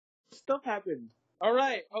stuff happened. All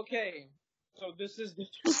right, okay. So this is the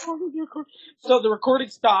so the recording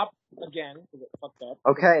stopped again. It fucked up.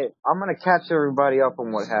 Okay, I'm gonna catch everybody up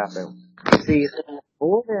on what happened. See,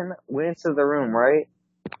 Vordan went into the room, right?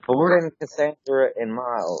 Vordan, Cassandra, and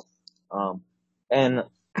Miles. And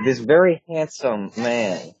this very handsome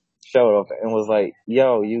man showed up and was like,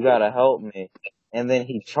 yo, you gotta help me. And then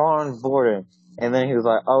he charmed Vordan. And then he was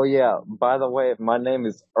like, oh yeah, by the way, my name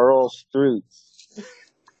is Earl Strutz.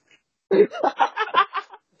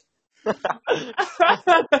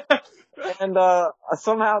 And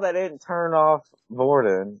somehow that didn't turn off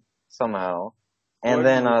Vordan, somehow. And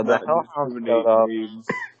then the Hellhound showed up.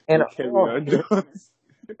 And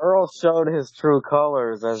Earl showed his true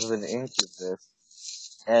colors as an incubus.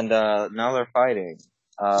 And now they're fighting.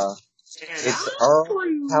 It's Earl,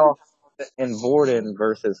 Hellhound, and Vordan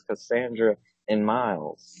versus Cassandra and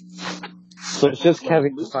Miles. So it's just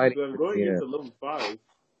Kevin fighting. I'm going into level 5.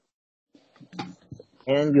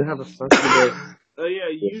 And you have a succubus. Yeah,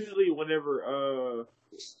 usually when a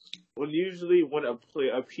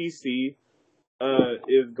PC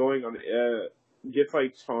is going on gets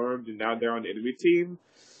like charmed and now they're on the enemy team,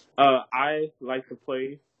 I like to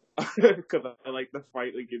play because I like to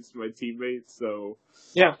fight against my teammates. So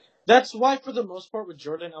yeah, that's why for the most part with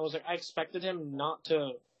Jordan, I expected him not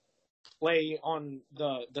to play on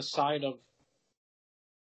the side of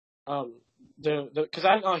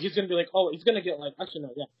because he's gonna be like, oh, he's gonna get like, actually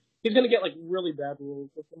no, yeah, he's gonna get like really bad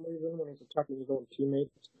rules for some reason when he's attacking his own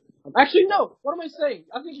teammates. Actually no, what am I saying?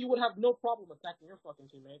 I think he would have no problem attacking your fucking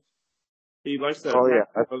teammates. he likes to Oh yeah,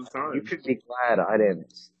 attack all the time. you should be glad I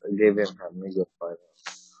didn't give him a nigga fight.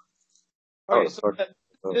 Okay,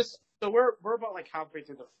 so we're about like halfway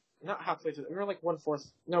through not halfway through. We're like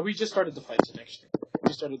 1/4. No, we just started the fight scene actually.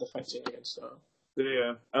 We started the fight scene against.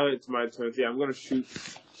 Yeah, it's my turn. Yeah, I'm gonna shoot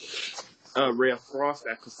Ray of Frost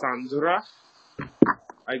at Cassandra.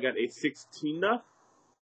 I got a 16.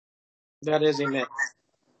 That is a miss.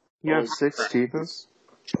 You have 16s?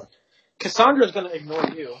 Cassandra's gonna ignore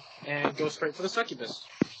you and go straight for the succubus.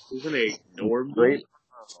 He's gonna ignore me?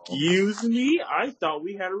 Excuse me? I thought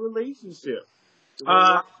we had a relationship.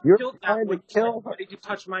 You're killed trying to kill her. Why did you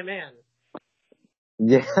touch my man?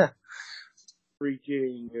 Yeah.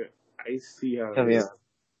 Freaking, I see how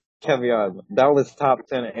Kevion, that was top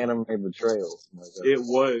 10 anime betrayals. It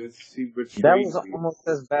was. He betrayed That was me. almost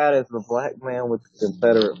as bad as the black man with the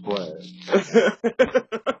Confederate flag.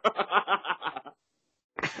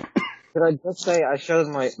 Could I just say, I showed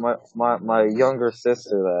my younger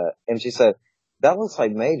sister that, and she said, that looks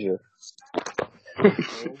like Major.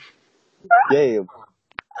 Gabe.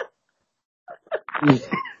 You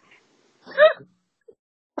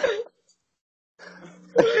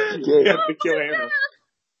have to kill Hannah.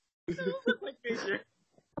 Like Major.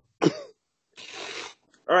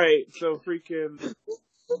 Alright, so freaking...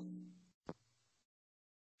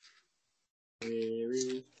 Where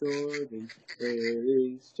is Jordan? Where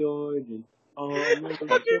is Jordan? Oh, my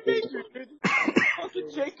God. Fucking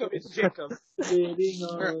Jacob. It's Jacob. Sitting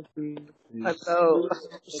on Hello.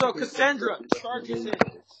 So Cassandra charges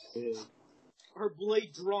in. Her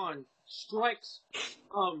blade drawn. Strikes.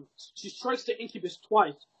 She strikes the incubus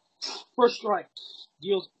twice. First strike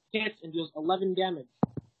deals hits and deals 11 damage.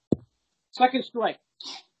 Second strike,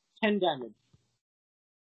 10 damage.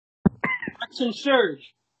 Action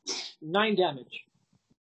surge, 9 damage.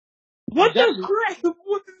 What the crap?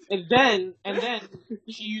 And then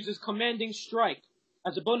she uses commanding strike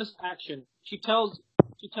as a bonus action. She tells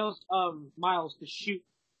Miles to shoot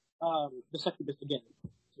the succubus again.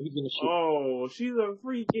 So he's gonna shoot. Oh, she's a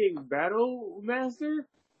freaking battle master?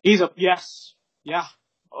 Yes. Yeah.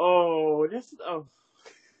 Oh, that's God.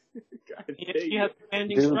 She has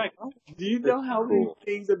commanding strike. Do you know how many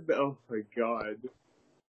things about? Oh my God!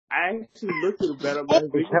 I actually looked at the battle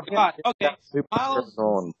master. Oh God. Okay.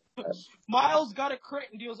 Miles got a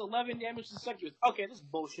crit and deals 11 damage to the succubus. Okay, this is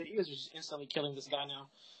bullshit. You guys are just instantly killing this guy now.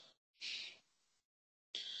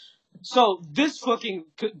 So, this fucking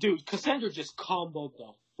dude, Cassandra just comboed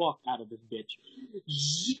the fuck out of this bitch.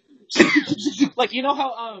 Like, you know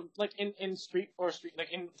how, like, in street,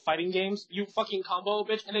 like, in fighting games, you fucking combo a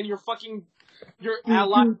bitch, and then your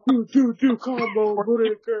ally... combo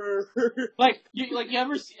breaker. Like, you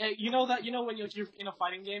ever, you know when you're in a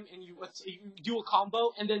fighting game, and you do a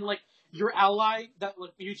combo, and then, like, your ally, that,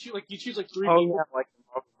 like, you choose, like, 3 people. Yeah, like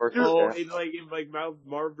in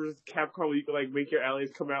Marvel vs. Capcom, where you can, like, make your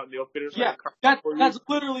allies come out and they'll finish. Yeah, that's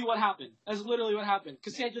literally what happened.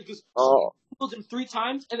 Cassandra just kills him 3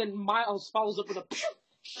 times, and then Miles follows up with a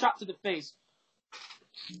shot to the face.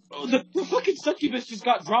 The fucking succubus just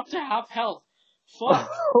got dropped to half health. Fuck.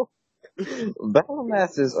 Battle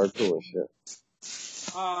Masters are cool as shit.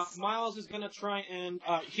 Miles is gonna try and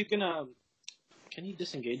he's gonna. Can he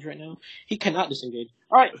disengage right now? He cannot disengage.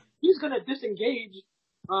 All right, he's gonna disengage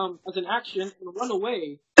as an action and run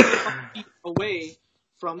away 25 feet away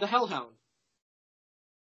from the Hellhound.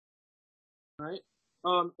 All right,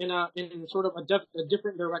 in sort of a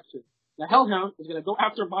different direction. The Hellhound is gonna go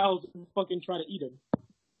after Miles and fucking try to eat him.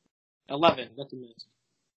 11. That's a miss.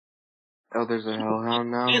 Oh, there's a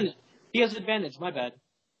hellhound now? And he has advantage, my bad.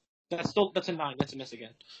 That's a 9, that's a miss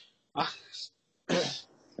again.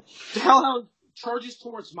 The Hellhound charges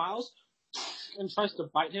towards Miles and tries to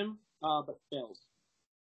bite him, but fails.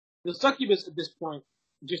 The Succubus at this point,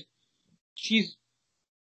 she's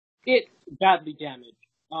badly damaged.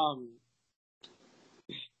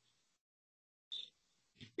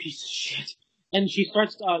 Piece of shit. And she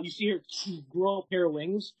starts to, you see her grow a pair of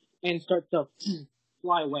wings and start to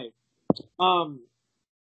fly away.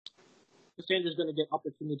 Cassandra's gonna get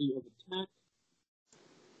opportunity of attack.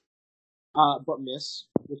 But miss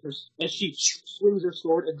with her, as she swings her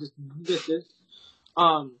sword and just misses.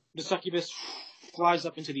 The Succubus flies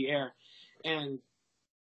up into the air, and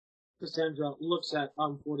Cassandra looks at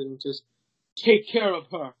Vordan and says, "Take care of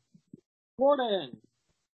her, Vordan."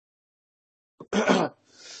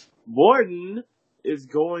 Vordan is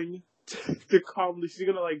going to calmly. She's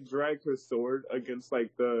gonna like drag her sword against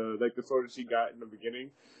like the sword that she got in the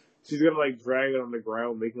beginning. She's gonna like drag it on the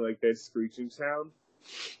ground, making like that screeching sound.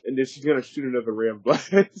 And then she's gonna shoot another ray of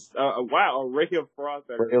blast. Wow, a ray of frost.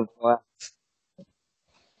 Ray of blast.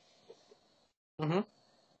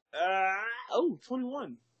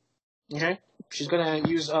 21. Okay. She's gonna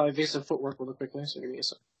use evasive footwork really quickly, so give me a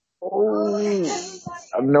second. Oh,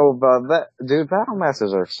 I know about that. Dude, Battle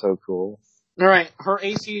Masters are so cool. Alright, her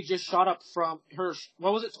AC just shot up from her,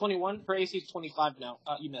 what was it, 21? Her AC is 25 now.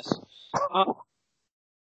 You missed.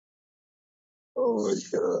 Oh my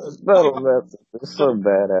god. Battle Masters are so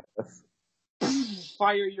badass.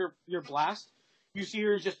 Fire your blast. You see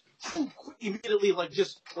her just immediately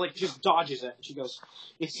just dodges it. She goes,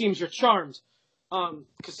 "It seems you're charmed."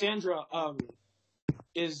 Cassandra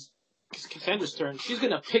is Cassandra's turn. She's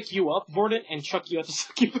gonna pick you up, Vordan, and chuck you at the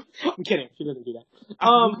Succubus. I'm kidding. She doesn't do that.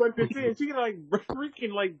 Is she gonna like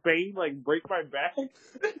freaking like bang, like break my back?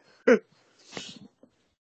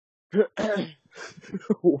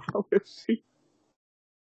 Why would she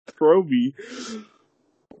throw me?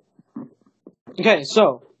 Okay,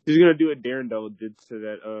 so she's gonna do what Darendelle did to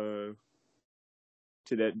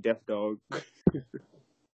that deaf dog.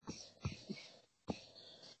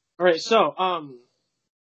 All right, so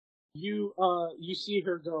you see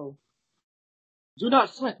her go. "Do not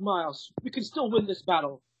fret, Miles. We can still win this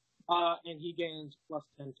battle." And he gains plus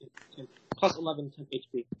 11 temp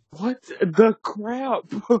HP. What the crap?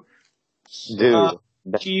 Dude,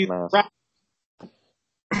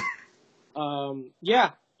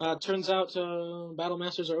 turns out Battle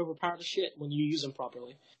Masters are overpowered as shit when you use them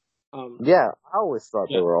properly. Yeah, I always thought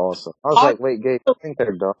they were awesome. I was like, wait, Gabe, I think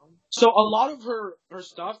they're dumb. So a lot of her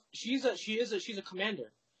stuff, she's a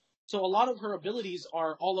commander. So a lot of her abilities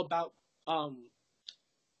are all about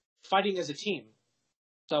fighting as a team.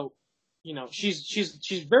 So,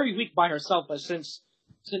 she's very weak by herself, but since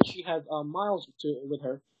she has Miles with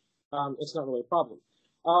her, it's not really a problem.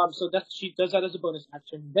 So she does that as a bonus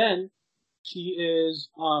action. Then she is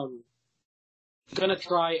gonna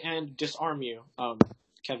try and disarm you,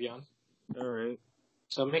 Kevion. All right.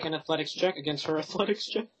 So make an athletics check against her athletics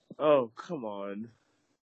check. Oh, come on.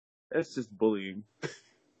 That's just bullying.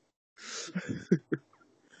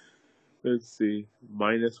 Let's see.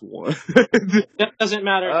 -1. That doesn't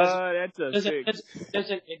matter. That's a 6.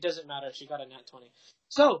 It doesn't matter. She got a nat 20.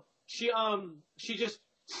 So she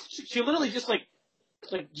literally just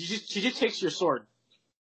she just takes your sword.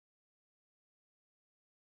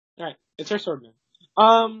 All right, it's her sword now.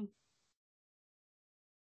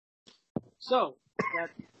 So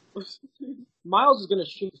Miles is gonna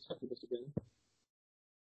shoot the Succubus again.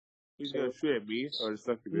 He's gonna shoot at me or the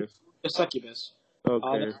Succubus? The Succubus.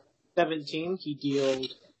 Okay. 17. He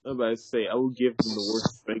dealt. I'm about to say I will give him the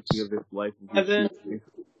worst spanking of his life.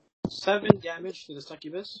 7 damage to the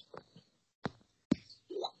Succubus.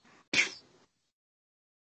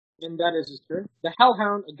 And that is his turn. The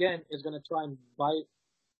Hellhound again is gonna try and bite.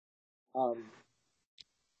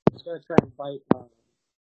 He's gonna try and bite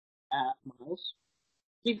at Miles.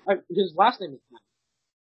 His last name is Matt.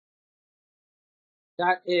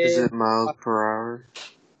 That is. Is it miles per hour?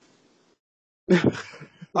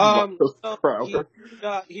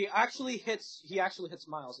 He actually hits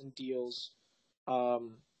Miles and deals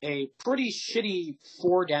a pretty shitty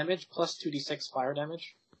 4 damage plus 2d6 fire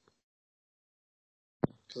damage.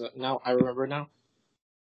 Because now I remember now.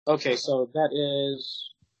 Okay, so that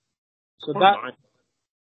is... So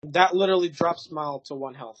that literally drops Smile to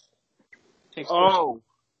 1 health. Takes Oh,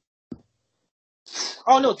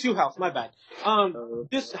 no, 2 health. My bad.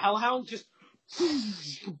 This Hellhound just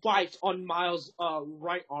bites on Miles'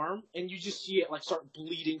 right arm, and you just see it like start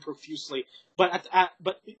bleeding profusely. But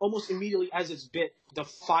but almost immediately as it's bit, the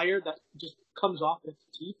fire that just comes off its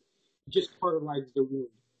teeth just cauterizes the wound.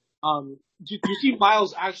 You see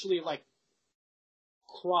Miles actually like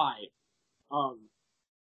cry.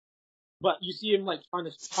 But you see him like trying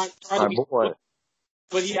to be,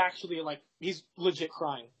 but he actually like he's legit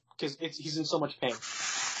crying because he's in so much pain.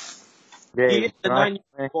 He is the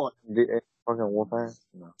 9-year-old boy. Fucking Wolfman?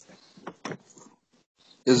 No.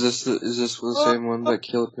 Is this the same one that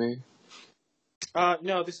killed me?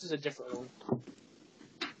 No, this is a different one.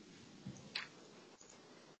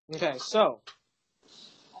 Okay, so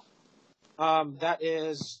that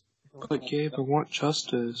is. But Gabe, I want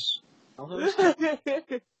justice.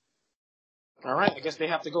 Alright, I guess they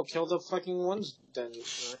have to go kill the fucking ones then.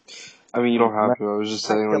 I mean, you don't have to. I was just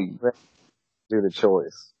saying, like, do the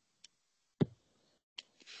choice.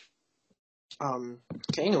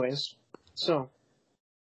 Okay, anyways. So.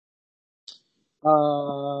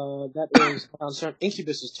 That is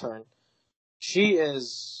Incubus's turn. She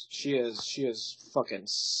is fucking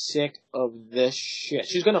sick of this shit.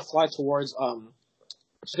 She's gonna fly towards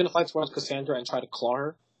Cassandra and try to claw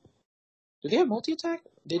her. Do they have multi-attack?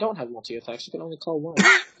 They don't have multi-attack. She can only claw one.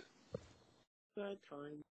 bad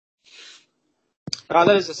time. That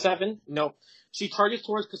is a 7. Nope. She charges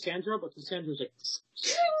towards Cassandra, but Cassandra's like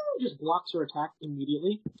just blocks her attack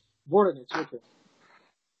immediately. Vordan, it's your turn.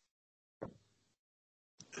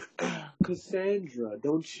 Cassandra,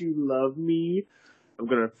 don't you love me? I'm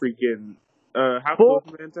gonna freaking. How close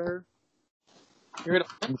am I to her? You're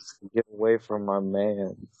gonna get away from my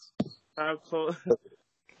man. How close?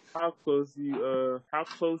 How close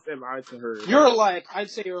am I to her? You're like, I'd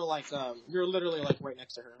say you're literally like right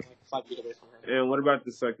next to her, like 5 feet away from her. And what about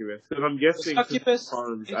the succubus? Because I'm guessing Succubus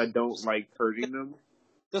I don't like hurting them.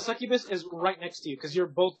 The succubus is right next to you because you're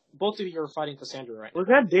both of you are fighting Cassandra right now. Was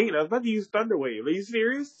that Dane? I was about to use Thunder Wave. Are you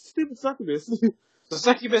serious? Stupid succubus. The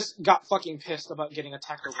succubus got fucking pissed about getting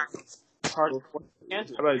attacked over Cassandra.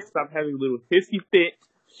 I'm about to stop having a little hissy fit.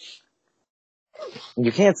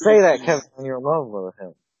 You can't say that, Kevin, when you're in love with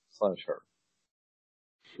him. Slim shirt.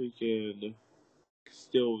 Freaking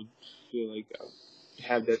still feel like I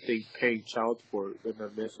have that thing paying child support when I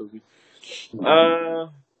mess with me.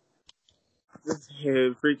 This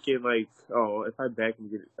is freaking like, if I back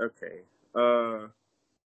and get it, okay.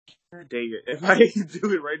 Dang it. If I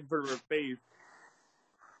do it right in front of her face,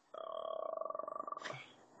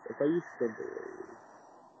 if I use Thunder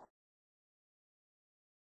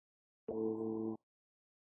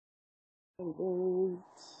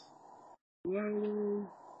yeah,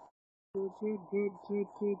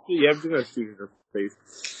 I'm just gonna shoot in her face.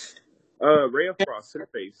 Ray of Frost, hit her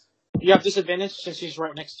face. You have disadvantage since she's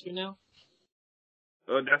right next to you now?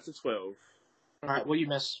 That's a 12. Alright, well you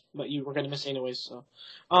miss, but you were gonna miss anyways, so.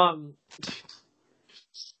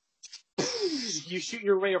 You shoot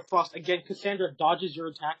your Ray of Frost. Again, Cassandra dodges your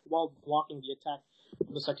attack while blocking the attack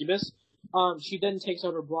of the succubus. She then takes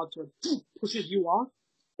out her broadsword, pushes you off,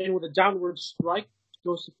 and with a downward strike,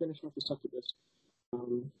 goes to finish off the succubus.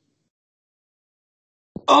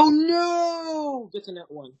 Oh no! Gets a net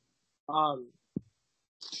 1.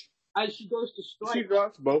 As she goes to strike... She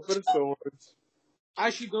drops both of the swords.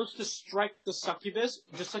 As she goes to strike the succubus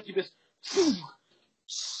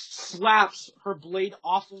slaps her blade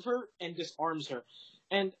off of her and disarms her.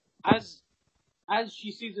 And as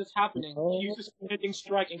she sees this happening, she uses a hitting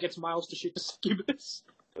strike and gets Miles to shoot the succubus.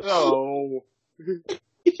 Oh.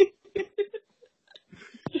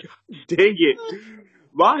 Dang it.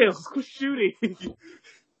 Miles, quit shooting.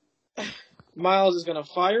 Miles is gonna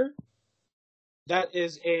fire. That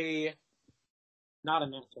is not a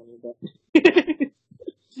nat 20, but...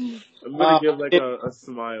 I'm gonna give like a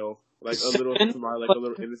smile. Like a little smile, like a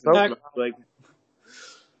little innocent smile. Like...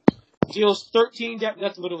 Deals 13 damage.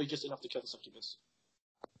 That's literally just enough to kill the succubus.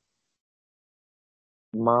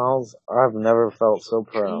 Miles, I've never felt so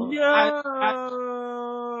proud. No!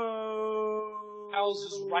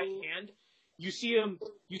 Miles' right hand. You see him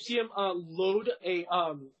load a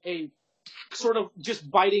sort of just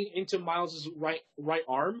biting into Miles' right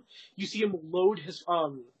arm. You see him load his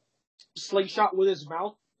slingshot with his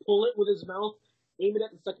mouth, pull it with his mouth, aim it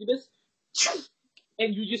at the succubus,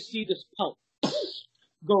 and you just see this pelt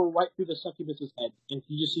go right through the succubus's head, and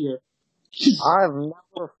you just see her. I've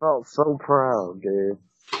never felt so proud, dude.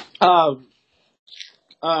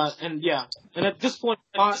 And at this point,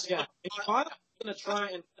 Miles is gonna try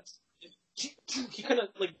and he kind of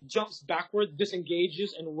like jumps backward,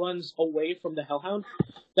 disengages, and runs away from the Hellhound.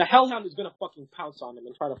 The Hellhound is gonna fucking pounce on him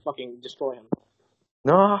and try to fucking destroy him.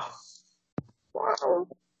 No.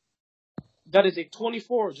 That is a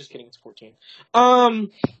 24. Just kidding, it's 14.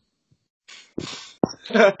 I'm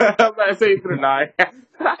about to say he's gonna die.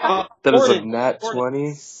 That is a nat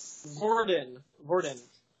 20. Vordan.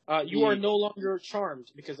 You are no longer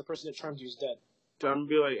charmed because the person that charmed you is dead. I'm gonna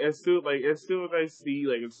be like, as soon as I see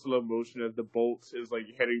like in slow motion as the bolt is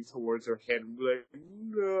like heading towards her head, I'm be like,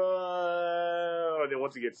 no. And then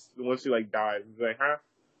once she like dies, it's like, huh?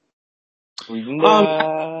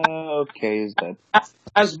 No. Okay, he's dead.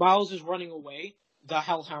 As Miles is running away, the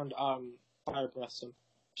Hellhound fire breaths him,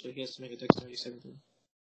 so he has to make a dexterity saving throw.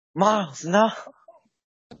 Miles, no.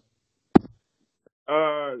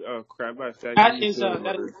 Crap! That is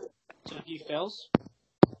so he fails.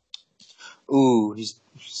 Ooh, he's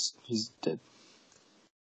dead.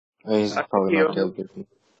 He's probably not dead.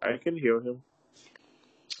 I can heal him.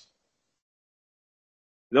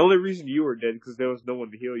 The only reason you were dead because there was no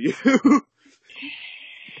one to heal you.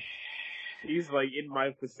 He's like in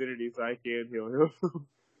my vicinity, so I can heal him.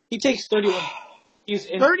 He takes 31. He's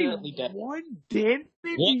instantly dead. 31 dead?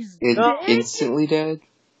 He's dead? Instantly dead?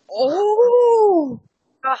 Oh!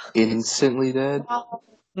 Instantly dead?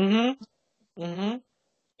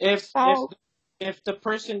 If the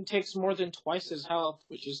person takes more than twice his health,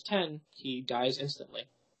 which is 10, he dies instantly.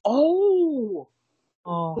 Oh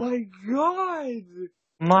my god!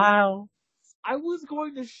 Miles. I was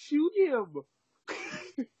going to shoot him!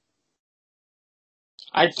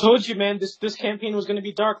 I told you, man, this campaign was going to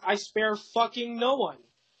be dark. I spare fucking no one.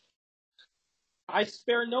 I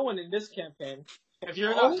spare no one in this campaign. If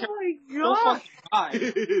you're not you'll fucking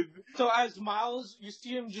die. So as Miles, you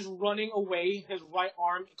see him just running away, his right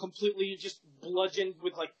arm completely just bludgeoned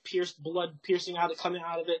with like blood coming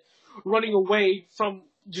out of it, running away from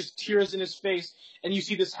just tears in his face, and you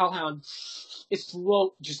see this Hellhound, its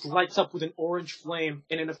throat just lights up with an orange flame,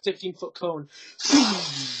 and in a 15-foot cone,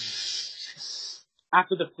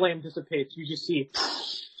 after the flame dissipates, you just see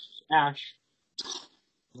ash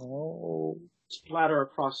splatter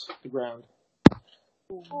across the ground.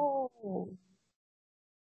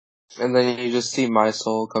 And then you just see my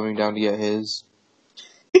soul coming down to get his.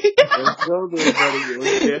 Let's go there,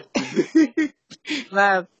 buddy.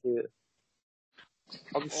 That's it.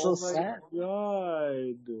 I'm so sad.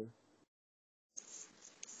 God.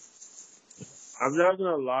 I'm not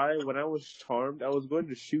gonna lie, when I was charmed, I was going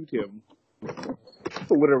to shoot him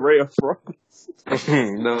with a ray of frost.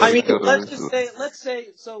 No, I mean, let's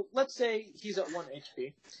say he's at 1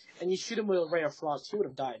 HP, and you shoot him with a ray of frost, he would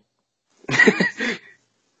have died.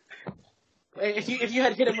 If you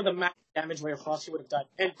had hit him with a max damage ray of frost, he would have died.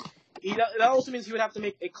 And that also means he would have to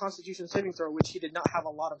make a Constitution saving throw, which he did not have a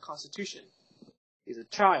lot of Constitution. He's a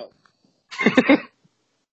child.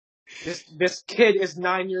 This kid is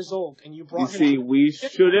 9 years old, and you brought him. You see, we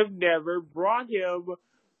should have never brought him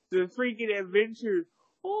to freaking adventure.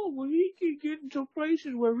 Oh, well, he can get into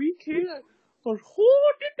places where we can't. But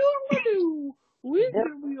what did do? We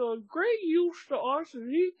can be a great use to us, and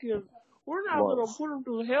he can. We're not going to put him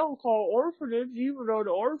to a hell called orphanage, even though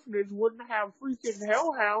the orphanage wouldn't have freaking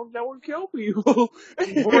hellhounds that would kill people.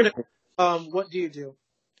 What do you do?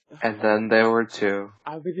 And then there were two.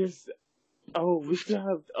 I mean, we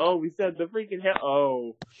said the freaking hell.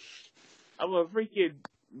 Oh, I'm gonna freaking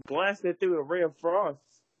blast that thing with a ray of frost.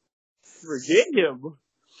 Forget him.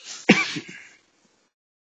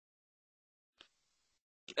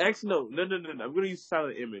 Actually, no. I'm gonna use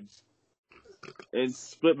silent image and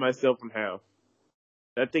split myself in half.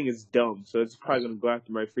 That thing is dumb, so it's probably gonna go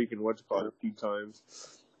after my freaking a few times.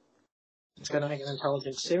 It's gonna make an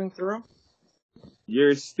intelligence saving throw.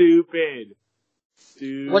 You're stupid.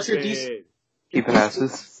 What's your DC? He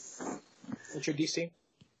passes. What's your DC? If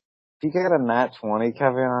you get a nat 20,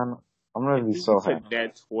 Kevin, I'm gonna be so happy.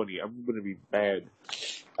 Nat 20, I'm gonna be bad.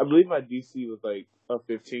 I believe my DC was like a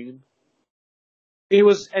 15. I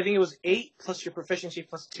think it was 8 plus your proficiency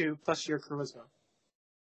plus 2 plus your charisma.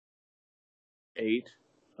 8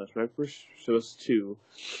 plus my so it's 2.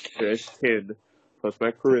 So that's 10 plus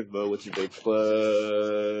my charisma, which is a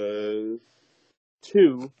plus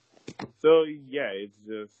 2. So yeah, it's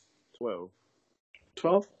just 12.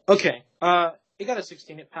 12? Okay. It got a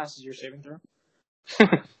 16. It passes your saving throw.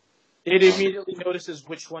 It immediately notices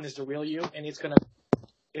which one is the real you, and it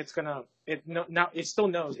still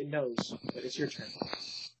knows. It knows, but it's your turn.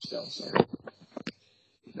 So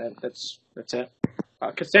that's it.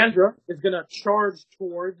 Cassandra is gonna charge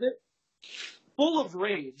towards it, full of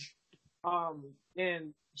rage,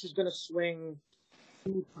 And she's gonna swing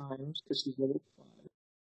 2 times because she's level 5.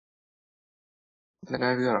 Then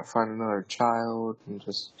I've got to find another child and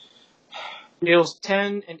just... Deals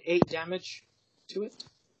 10 and 8 damage to it.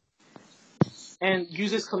 And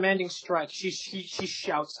uses commanding strike. She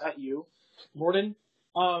shouts at you, Vordan.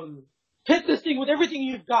 Hit this thing with everything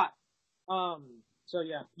you've got. So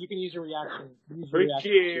yeah, you can use your reaction.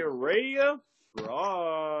 Freaking Ray of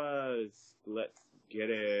Frost. Let's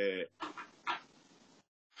get it.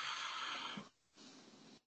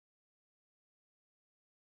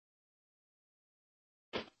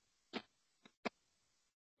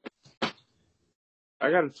 I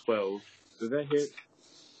got a 12. Does that hit?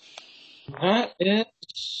 That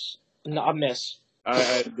is a miss.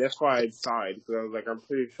 That's why I sighed, because I was like, I'm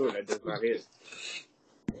pretty sure that does not hit.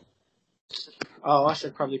 Oh, I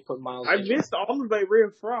should probably put Miles. I missed all of my Ray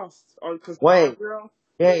of Frost. Wait,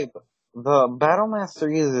 Gabe, the Battlemaster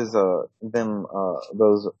uses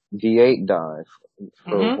those D8 die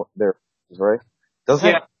for their right?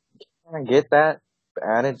 Doesn't kind of get that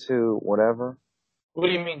added to whatever? What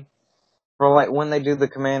do you mean? For like when they do the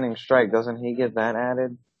commanding strike, doesn't he get that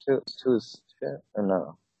added to his shit or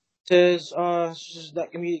no? Says that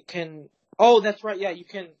you can. Oh, that's right. Yeah, you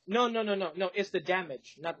can. No. It's the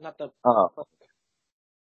damage, not the. Oh.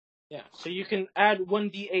 Yeah, so you can add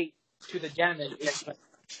 1d8 to the damage.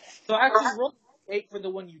 So actually, roll 8 for the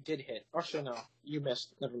one you did hit. Actually, no, you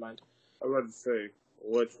missed. Never mind. I was about to say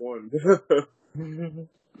which one.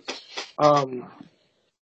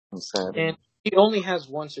 And he only has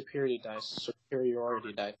one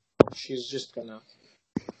superiority die. She's just gonna.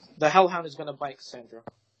 The Hellhound is gonna bite Cassandra.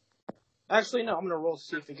 Actually, no. I'm gonna roll to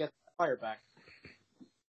see if he gets fire back.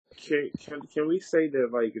 Can we say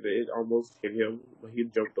that like it almost hit him when he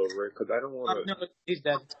jumped over it? Because I don't want to. No, he's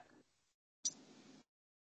dead.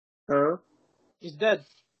 Huh? He's dead.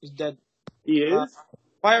 He's dead. He is.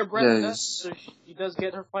 Fire breath. Yes. So he does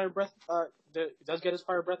get her fire breath. He does get his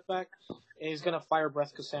fire breath back, and he's gonna fire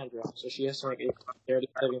breath Cassandra. So she has to make a dexterity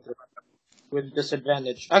saving throw with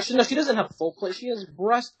disadvantage. Actually, no, she doesn't have full plate. She has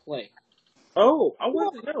breastplate. Oh, I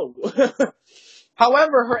want to know.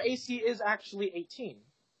 However, her AC is actually 18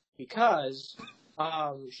 because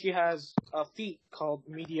she has a feat called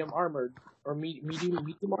medium armored or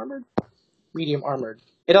medium armored. Medium armored.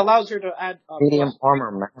 It allows her to add medium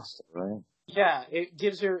armor master, right? Yeah, it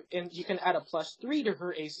gives her, and you can add a +3 to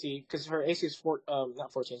her AC because her AC is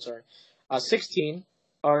 16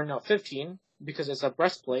 or no 15 because it's a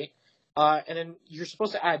breastplate. And then you're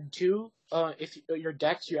supposed to add 2. If your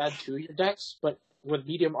dex, you add 2 your dex, but with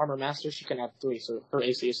medium armor master, she can add 3, so her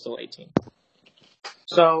AC is still 18.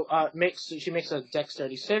 So she makes a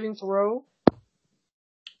dexterity saving throw.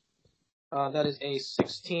 That is a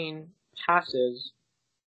 16 passes,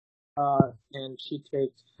 and she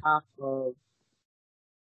takes half of.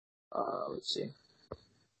 Let's see.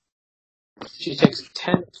 She takes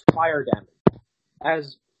 10 fire damage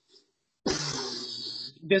as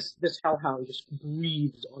this hellhound just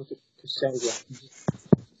breathes onto Cassandra.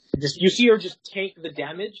 You see her just take the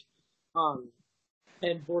damage.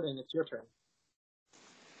 And Vordan, it's your turn.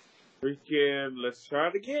 Freaking, let's try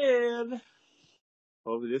it again.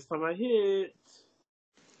 Hopefully this time I hit.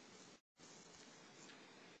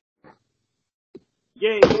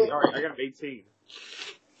 Yay! Alright, I got an 18.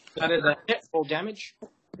 That is a hit. Full damage. Oh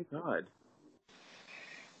my god.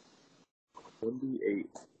 1d8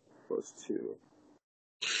 plus 2.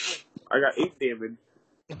 I got 8 damage.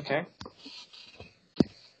 Okay.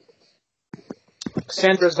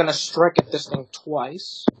 Cassandra's gonna strike at this thing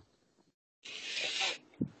twice.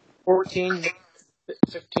 14,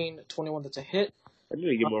 15, 21, that's a hit. I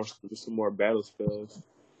need to get some more battle spells.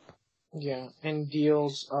 Yeah, and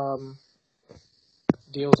deals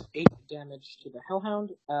 8 damage to the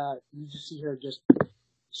Hellhound. You just see her just...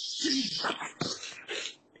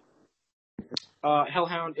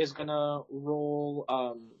 Hellhound is gonna roll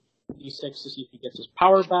d6 to see if he gets his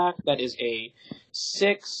power back. That is a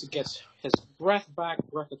 6. Gets his breath back.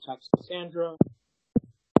 Breath attacks Cassandra.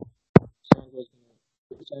 Cassandra's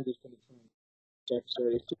gonna try and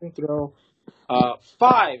dexterity saving throw.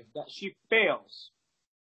 5. That she fails.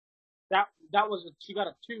 That was she got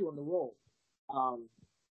a 2 on the roll.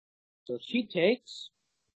 So she takes.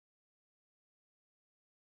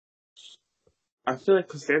 I feel like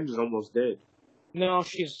Cassandra's almost dead. No,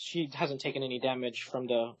 she hasn't taken any damage from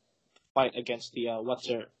the fight against the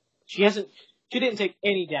She didn't take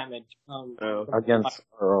any damage. Against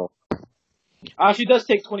Earl. She does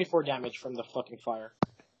take 24 damage from the fucking fire.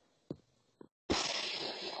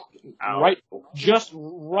 Ow. Just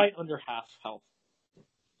right under half health.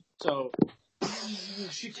 So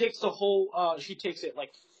She takes the whole. She takes it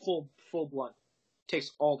like full blood.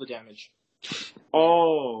 Takes all the damage.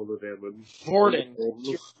 All the damage. Vordan.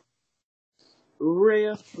 Ray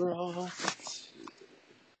of Frost.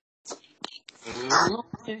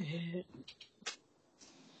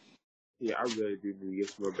 Yeah, I really do need to get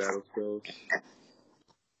some more battle spells.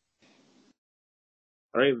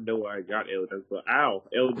 I don't even know why I got Eldritch, but ow,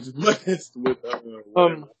 Eldritch Blast with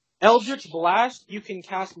whatever. Eldritch Blast you can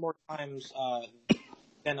cast more times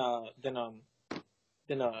than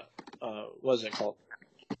what is it called?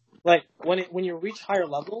 Like when you reach higher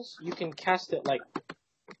levels, you can cast it like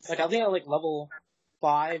I think at like level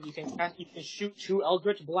 5 you can shoot 2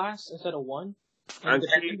 Eldritch Blasts instead of 1.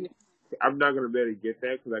 I'm not gonna be able to get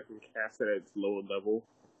that because I can cast it at its lower level.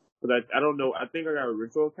 But I don't know. I think I got a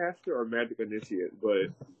Ritual Caster or Magic Initiate,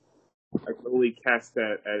 but I can only cast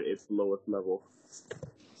that at its lowest level.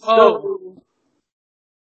 Oh,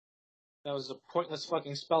 that was a pointless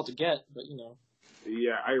fucking spell to get, but you know.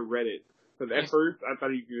 Yeah, I read it. Because at first I thought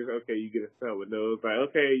you could you get a spell, but no, it's like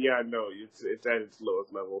okay, yeah, no, it's at its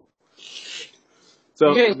lowest level.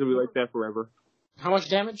 So it's gonna be like that forever. How much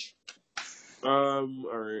damage?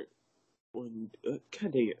 Alright.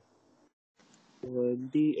 God dang it.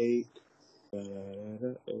 1d8.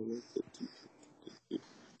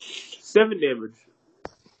 7 damage.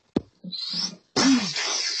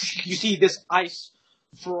 You see this ice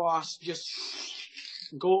frost just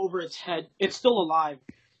go over its head. It's still alive,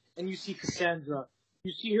 and you see Cassandra.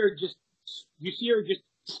 You see her just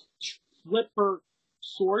flip her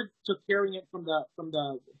sword to carrying it from the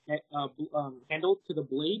handle to the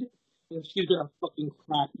blade, and she's gonna fucking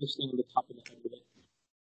crack this thing on the top of the head with it.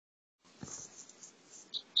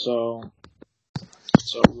 So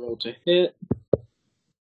roll to hit.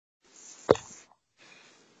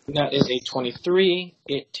 That is a 23.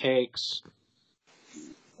 It takes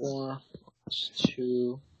 4 plus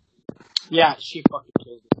 2. Yeah, she fucking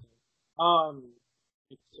kills this thing.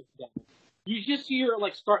 It's 6 damage. You just see her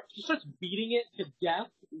she starts beating it to death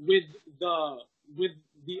with the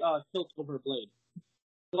hilt of her blade.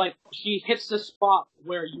 Like she hits the spot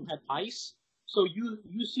where you had ice, so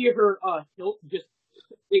you see her hilt just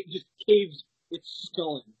caves its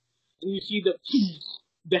skull in, and you see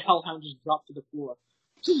the hellhound just drop to the floor.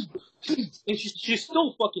 And she's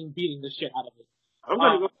still fucking beating the shit out of it. I'm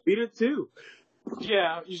gonna go beat it too.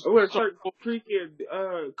 Yeah, I'm gonna start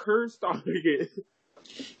freaking curse stomping it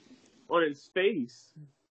on its face.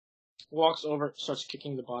 Walks over, starts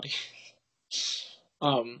kicking the body.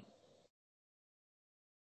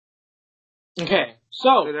 Okay,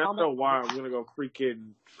 so and after a while, I'm gonna go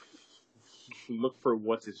freaking look for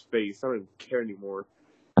what's his face. I don't even care anymore.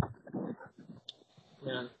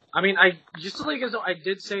 Yeah, I mean, I just to like as though I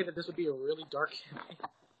did say that this would be a really dark campaign.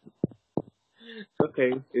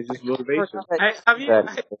 Okay, it's just motivation.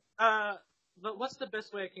 But what's the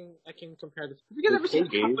best way I can compare this? Have you guys ever seen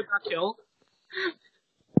Kama Got Killed?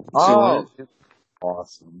 Oh,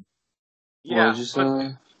 awesome. Yeah. What did you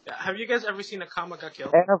say? Have you guys ever seen a Kama Got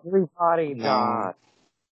Killed? Everybody died.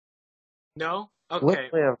 No? Okay.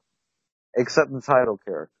 Literally, except the title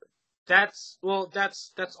character. That's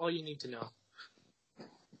all you need to know.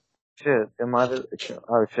 Shit,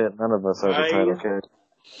 oh shit, none of us are the title character.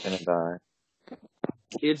 Gonna die.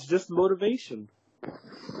 It's just motivation.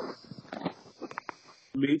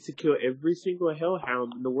 Me to kill every single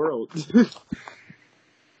hellhound in the world.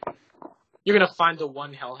 You're gonna find the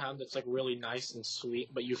one hellhound that's like really nice and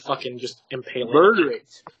sweet, but you fucking just impale it. Murder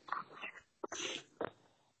it.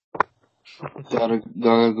 Gotta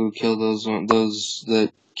go kill those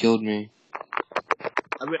that killed me.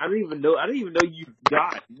 I mean, I didn't even know you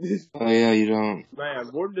died. Oh yeah, you don't. Man,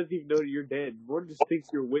 Vordan doesn't even know you're dead. Vordan just thinks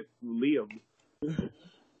you're with Liam.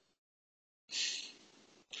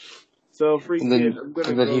 So freaking, and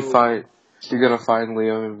then you're gonna find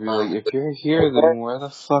Liam and be like, if you're here, then where the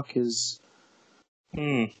fuck is?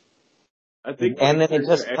 I think, and then it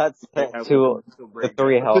just cuts to the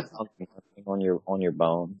 3 hellhounds on your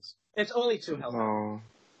bones. It's only 2 hellhounds. Oh.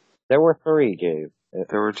 There were 3, Gabe.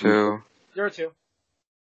 There were 2. There were 2.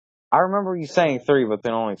 I remember you saying 3, but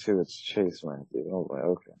then only 2. It's Chase Matthew. Oh,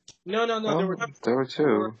 okay. No. There were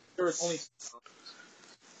 2. There was only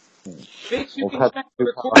 2. Bitch, you can check the to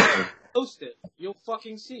recording and post it. You'll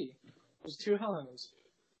fucking see. There's 2 hellhounds.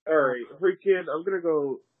 Alright, freaking, I'm gonna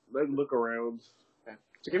go look around. Okay.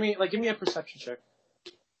 So give me a perception check.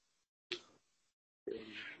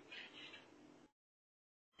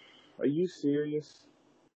 Are you serious?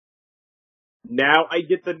 Now I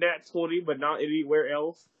get the nat 20, but not anywhere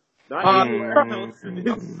else. Not anywhere else.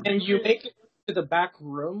 And you make it to the back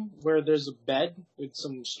room where there's a bed with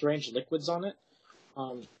some strange liquids on it.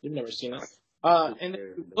 You've never seen it. And then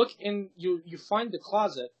you look in, you find the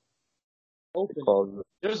closet open.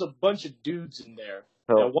 There's a bunch of dudes in there.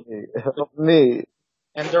 Help me.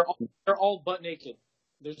 And they're all butt naked.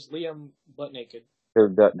 There's Liam butt naked. They're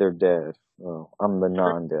dead. Oh, I'm the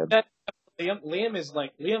non-dead. Liam is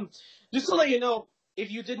like Liam. Just to let you know,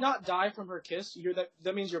 if you did not die from her kiss,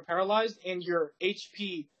 that means you're paralyzed, and your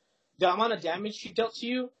HP, the amount of damage she dealt to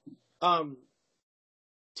you,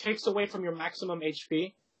 takes away from your maximum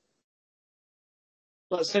HP.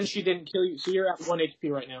 But since she didn't kill you, so you're at 1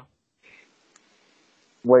 HP right now.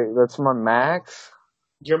 Wait, that's my max?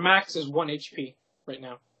 Your max is 1 HP right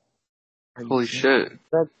now. Holy shit.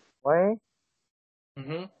 That way?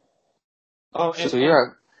 Mm-hmm. Oh, and so you're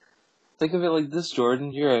at, think of it like this,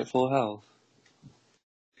 Jordan. You're at full health.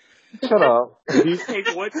 Shut up. If you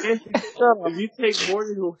take one damage, if you take more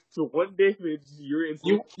than one damage, you're in.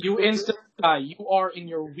 You instantly die. You are in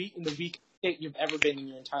the weakest state you've ever been in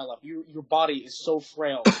your entire life. Your body is so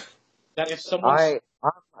frail that if someone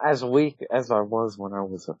I'm as weak as I was when I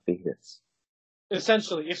was a fetus.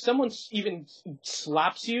 Essentially, if someone even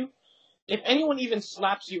slaps you, if anyone even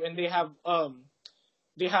slaps you and they have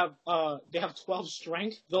 12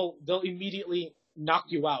 strength, they'll immediately knock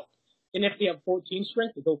you out. And if they have 14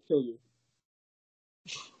 strength, they'll kill you.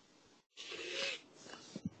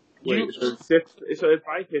 Wait, so if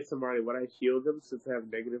I hit somebody, would I heal them since I have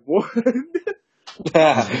 -1?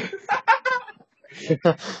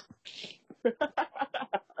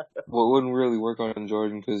 Well, it wouldn't really work on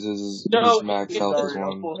Jordan because his max health is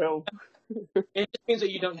 1. It just means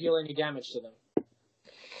that you don't deal any damage to them.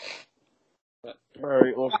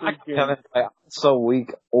 Alright, well, I'm so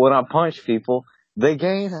weak. When I punch people, they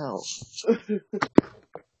gain health.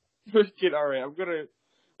 Alright, I'm gonna.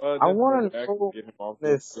 I want to know if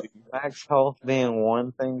this max health being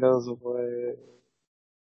 1 thing goes away.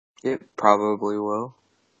 It probably will.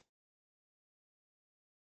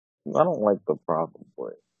 I don't like the problem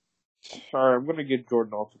play. Alright, I'm gonna get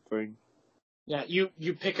Jordan off the thing. Yeah,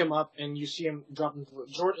 you pick him up and you see him dropping.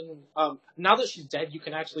 Jordan, now that she's dead, you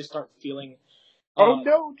can actually start feeling. Oh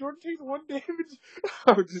no, Jordan takes 1 damage.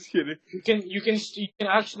 I'm just kidding. You can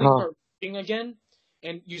actually start breathing again,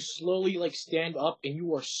 and you slowly stand up, and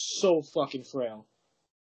you are so fucking frail.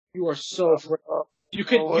 You are so frail. You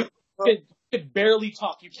could barely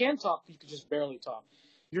talk. You can talk, but you could just barely talk.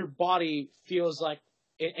 Your body feels like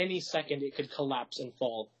at any second it could collapse and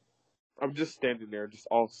fall. I'm just standing there, just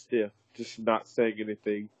all stiff, just not saying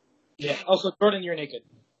anything. Yeah. Also, Jordan, you're naked.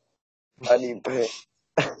 I need pants.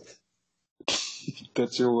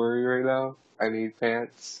 That's your worry right now? I need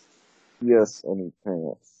pants? Yes, I need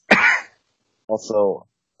pants. Also,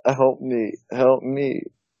 help me.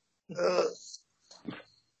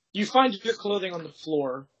 You find your clothing on the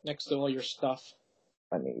floor next to all your stuff.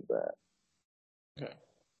 I need that. Okay.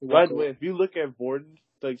 By the way, if you look at Vordan,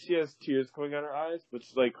 she has tears coming out her eyes, but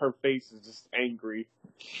her face is just angry.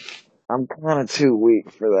 I'm kind of too weak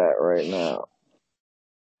for that right now.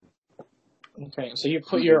 Okay, so you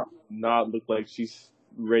put your... Not look like she's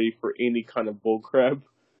ready for any kind of bullcrap.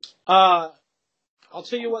 I'll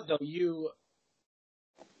tell you what, though.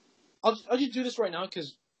 I'll just do this right now,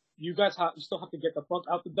 because you guys still have to get the fuck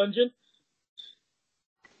out the dungeon.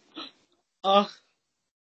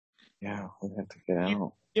 Yeah, we have to get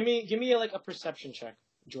out. Give me a perception check,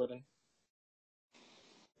 Jordan.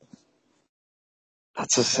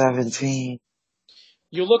 That's a 17.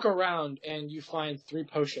 You look around and you find 3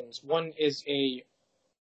 potions. One is a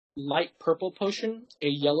light purple potion, a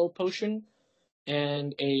yellow potion,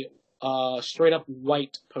 and a straight up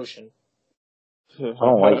white potion. I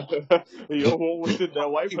don't like Yo, what's in that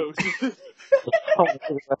white potion?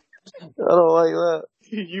 I don't like that.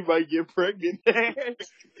 You might get pregnant.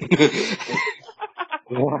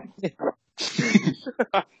 What?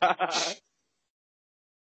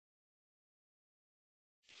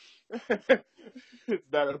 It's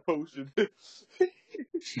not a potion.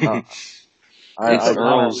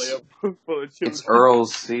 It's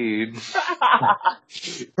Earl's seed.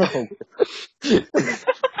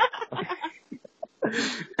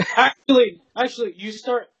 Actually, you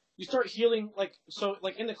start healing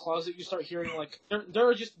in the closet. You start hearing there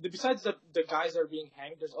are just besides the guys that are being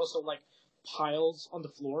hanged. There's also piles on the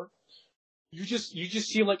floor. You just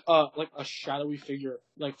see a shadowy figure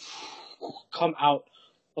come out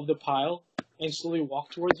of the pile and slowly walk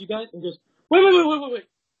towards you guys and goes, wait.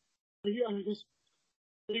 Are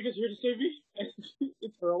you guys here to save me?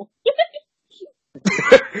 It's Earl.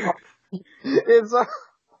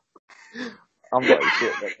 I'm like,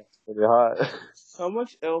 shit, that's pretty hot. How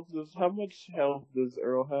much health does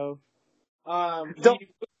Earl have?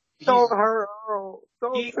 Don't hurt Earl.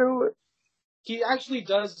 Don't do it. He actually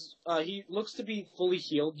does. He looks to be fully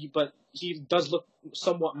healed, but he does look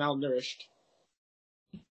somewhat malnourished.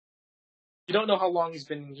 You don't know how long he's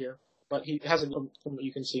been in here, but he hasn't from what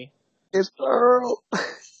you can see. It's Earl.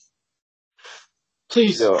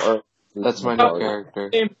 Please. Yo, That's my new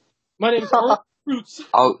character. My name's Earl Roots.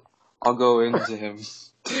 I'll go into him.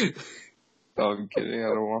 No, I'm kidding. I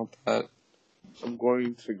don't want that. I'm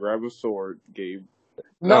going to grab a sword, Gabe.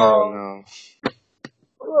 No.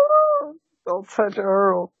 Don't touch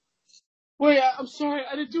Earl. Wait, I'm sorry.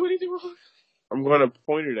 I didn't do anything wrong. I'm going to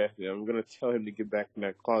point it at him. I'm going to tell him to get back in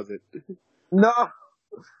that closet. No.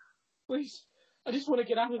 Please. I just want to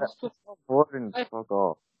get out of this place. Vordan, fuck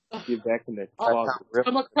off. Get back in that closet.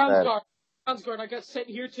 I'm a Crown's Guard. Crown's Guard. I got sent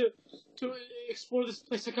here to explore this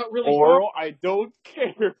place. I got really Earl, I don't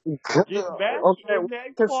care. Get back in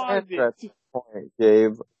that closet. Point,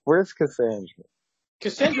 Gabe. Where's Cassandra?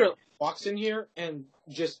 Cassandra walks in here and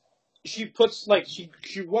just she puts she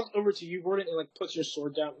walks over to you, Vordan, and puts your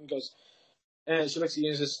sword down and goes, and she looks at you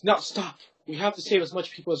and says, "No, stop. We have to save as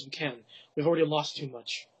much people as we can. We've already lost too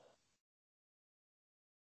much."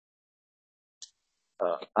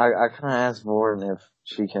 I kind of asked Vordan if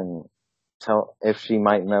she can if she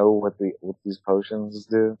might know what these potions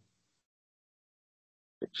do.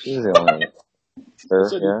 She's the only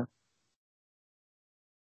yeah.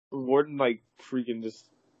 Vordan freaking just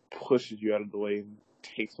pushes you out of the way and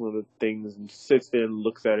takes one of the things and sits there and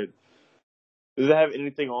looks at it. Does it have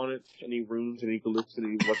anything on it? Any runes, any glyphs,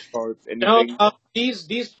 any cards, anything? No,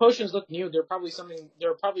 these potions look new. They're probably they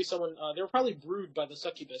were probably brewed by the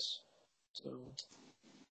succubus. So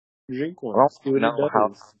drink one. I don't See what know it how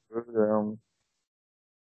does. to brew them.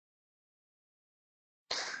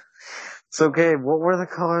 So, Gabe, what were the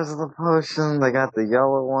colors of the potion? They got the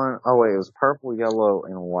yellow one. Oh, wait, it was purple, yellow,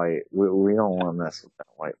 and white. We don't want to mess with that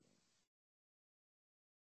white.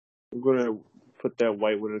 I'm gonna put that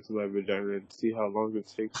white one into my vagina and see how long it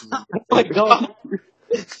takes. Oh my god!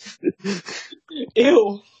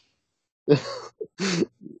 Ew!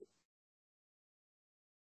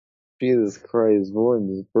 Jesus Christ, Vordan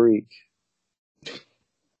is a freak.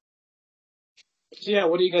 So yeah,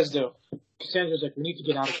 what do you guys do? Cassandra's like, we need to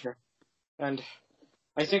get out of here. And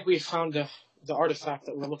I think we found the artifact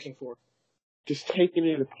that we're looking for. Just take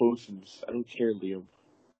any of the potions. I don't care, Liam.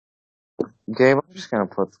 Gabe, I'm just gonna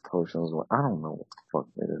put the potions away. I don't know what the fuck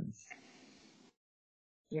it is.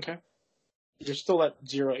 Okay. You're still at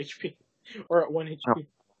 0 HP. Or at 1 HP.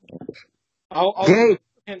 Oh. I'll Gabe!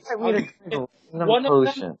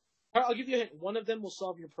 I'll give you a hint. One of them will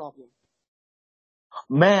solve your problem.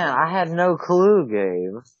 Man, I had no clue,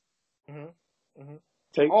 Gabe.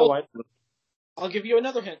 Take the white one. I'll give you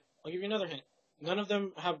another hint. None of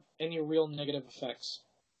them have any real negative effects.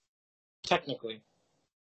 Technically.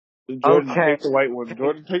 Jordan, take the white one.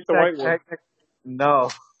 Jordan, take the white one. No.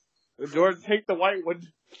 Jordan, take the white one.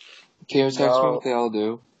 Can you text me what they all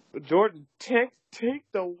do? Jordan, take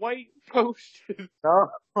the white potion. No.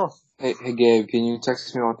 Hey, Gabe, can you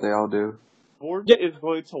text me what they all do? Vordan is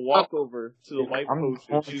going to walk over to the white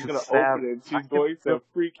potion. She's going to open it. She's going to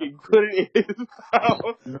freaking put it in his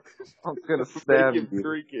mouth. I'm going to stab you.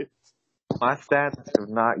 Drink it. My stats have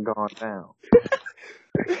not gone down.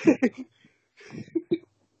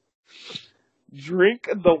 Drink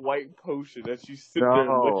the white potion as you sit there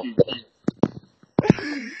looking.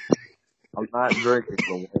 I'm not drinking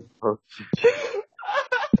the white potion.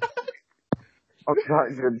 I'm not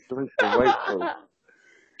going to drink the white potion.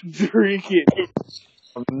 Drink it.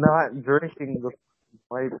 I'm not drinking the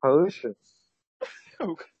white potion.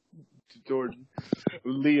 Oh, Jordan,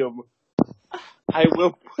 Liam, I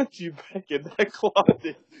will put you back in that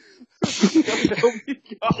closet.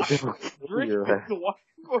 Drink the white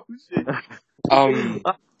potion.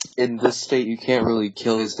 In this state, you can't really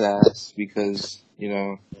kill his ass because, you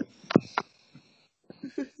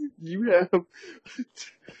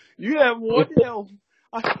have one health.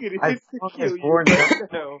 I can kill you right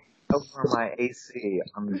now. Over my AC,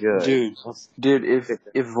 I'm good. Dude, if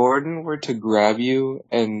Vordan were to grab you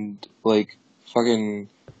and fucking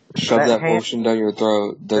shove that potion down your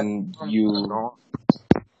throat, then you.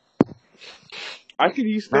 I could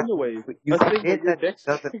use spin away. You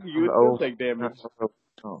would take damage.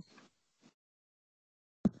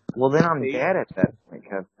 Well, then I'm dead at that point,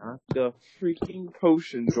 Kevin. The freaking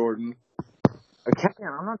potion, Jordan. Kevin,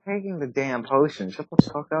 I'm not taking the damn potion. Shut the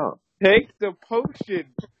fuck up. Take the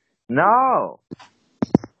potion. No.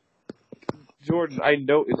 Jordan, I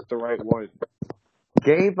know it's the right one.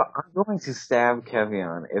 Gabe, I'm going to stab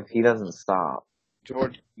Kevion if he doesn't stop.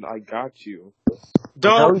 Jordan, I got you.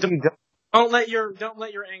 Don't let your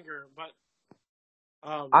anger, but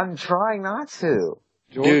I'm trying not to.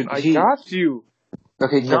 Jordan, Dude, I got you.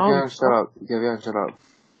 Okay, No. Kevion, shut up. Kevion, shut up.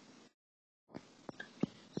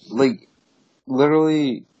 Like,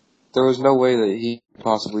 literally, there was no way that he could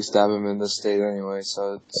possibly stab him in this state anyway,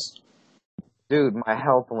 so it's... Dude, my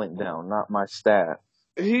health went down, not my stat.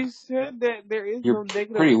 He said that there is You're no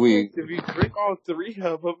negative pretty weak. effects. If you drink all three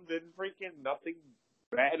of them, then freaking nothing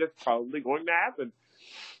bad is probably going to happen.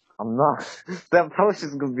 I'm not. That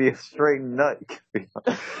potion's gonna be a straight nut. You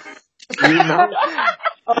know?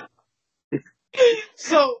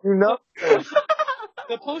 So, You know?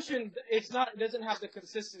 the potion, it doesn't have the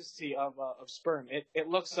consistency of sperm. It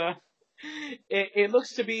looks it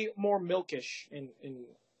looks to be more milkish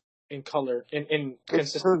in color, in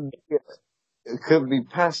consistency. It could be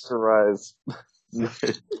pasteurized.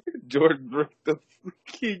 Jordan drank the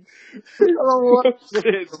freaking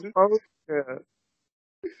potion. Potion.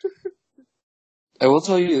 I will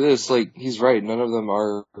tell you this, like, he's right, none of them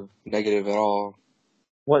are negative at all.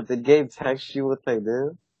 What, did Gabe text you what they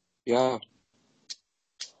did? Yeah.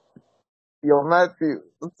 Yo, Matthew,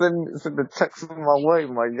 send the text my way,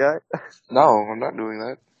 my guy. No, I'm not doing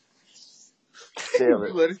that. Damn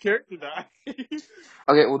it. Let his character die.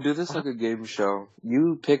 Okay, we'll do this like a game show.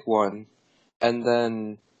 You pick one, and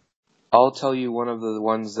then I'll tell you one of the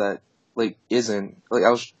ones that, like, isn't. Like,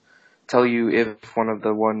 I'll tell you if one of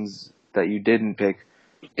the ones that you didn't pick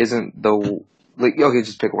isn't the... Like, okay,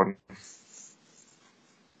 just pick one.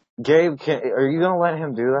 Gabe, are you gonna let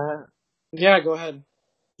him do that? Yeah, go ahead.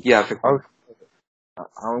 Yeah, pick one. Okay.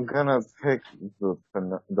 I'm gonna pick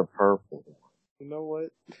the purple. You know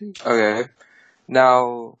what? Okay.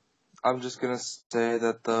 Now, I'm just gonna say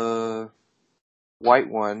that the white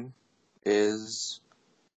one is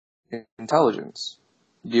intelligence.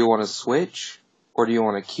 Do you want to switch, or do you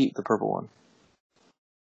want to keep the purple one?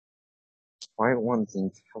 White one's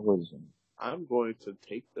intelligent. I'm going to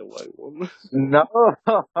take the white one. No!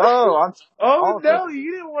 Oh no,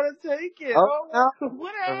 you didn't want to take it. Oh, no.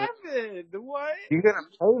 What happened? What? You're gonna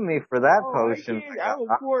pay me for that potion. I will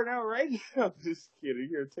pour it out right now. I'm just kidding.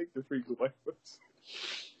 Here, take the freaking white one.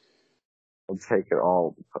 I'll take it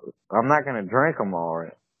all. I'm not gonna drink them all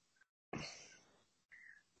right.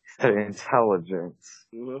 Intelligence.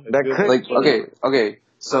 That could Like, okay,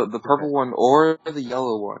 so the purple one or the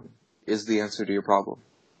yellow one is the answer to your problem.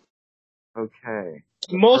 Okay.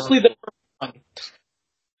 Mostly the first one.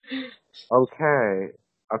 Okay.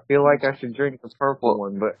 I feel like I should drink the purple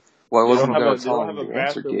one, but Well, I You wasn't don't going have to tell him a the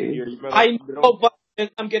answer, bathroom in Gabe. here. You better, I know, but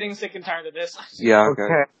I'm getting sick and tired of this. Yeah,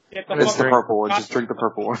 okay. Get the It's the fuck purple one. Just drink the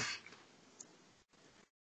purple one.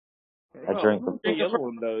 I drink what the yellow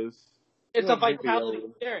one does. It's You a don't drink the yellow vitality.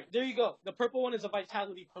 one. There you go. The purple one is a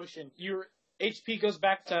vitality potion. Your HP goes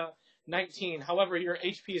back to 19. However, your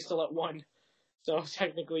HP is still at 1. So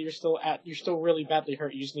technically, you're still really badly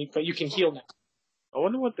hurt. You just need, but you can heal now. I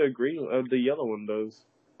wonder what the the yellow one does.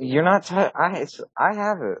 you're not. I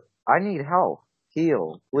have it. I need help.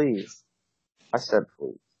 Heal, please. I said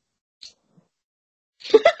please.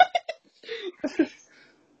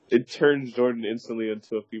 It turns Jordan instantly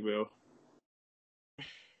into a female.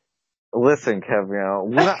 Listen,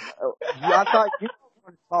 Kevin, I thought you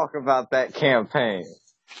wanted to talk about that campaign.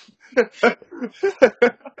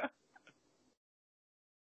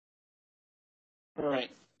 All right.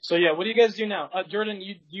 So yeah, what do you guys do now? Jordan,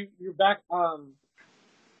 you're back.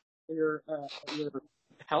 Your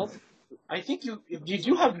health. I think you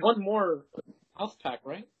do have one more health pack,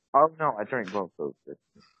 right? Oh no, I drank both those.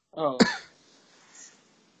 Oh.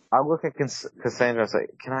 I look at Cassandra and say,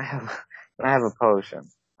 "Can I have a potion,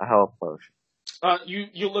 a health potion?"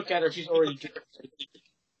 You look at her. She's already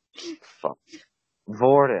Fuck.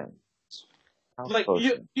 Vordan. like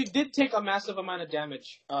you did take a massive amount of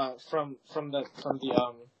damage from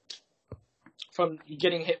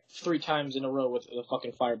getting hit 3 times in a row with the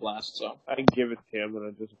fucking fire blast. So I give it to him and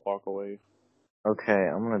I just walk away. Okay,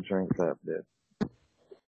 I'm gonna drink that bit.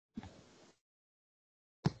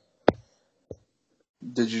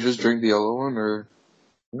 Did you just drink the yellow one, or?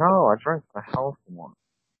 No, I drank the health one.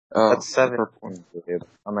 Oh, That's 17. Dude.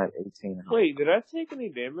 I'm at 18 health. Wait, did I take any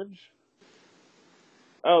damage?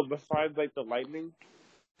 Oh, besides like the lightning?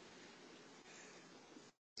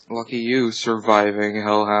 Lucky you, surviving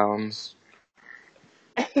hellhounds.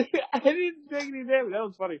 I didn't take any damage. That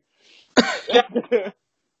was funny.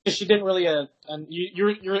 she didn't really. And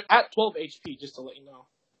you're at 12 HP, just to let you know.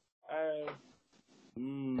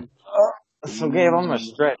 So, Gabe, I'm gonna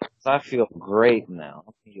stretch. I feel great now.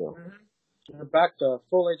 You're back to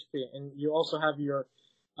full HP, and you also have your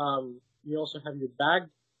bag,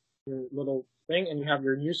 your little thing, and you have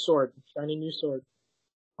your new sword, shiny new sword.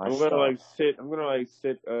 I'm gonna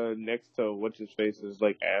sit next to what's his face's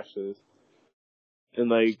like ashes. and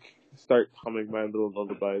like start humming my little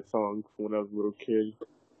lullaby song from when I was a little kid.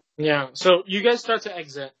 Yeah. So you guys start to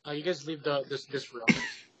exit. You guys leave this room,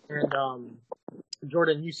 and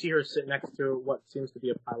Jordan, you see her sit next to what seems to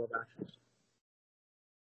be a pile of ashes.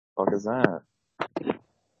 What is that?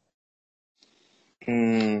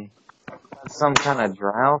 Some kind of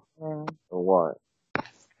drown thing or what?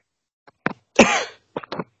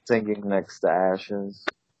 Sinking next to ashes.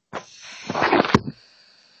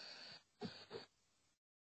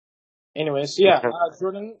 Anyways, yeah,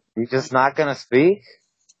 Jordan. You just not gonna speak?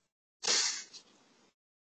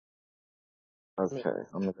 Okay,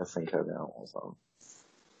 I'm gonna think of that one. So.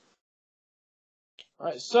 All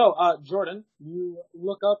right, so Jordan, you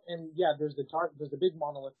look up and yeah, there's the big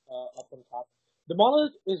monolith up on top. The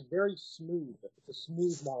monolith is very smooth. It's a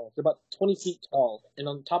smooth monolith. It's about 20 feet tall, and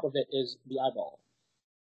on top of it is the eyeball.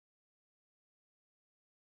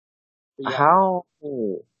 Yeah. How?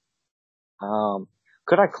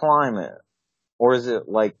 Could I climb it, or is it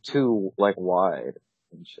like too wide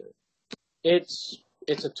and shit?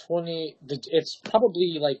 It's a 20. It's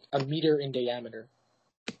probably like a meter in diameter.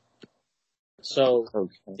 So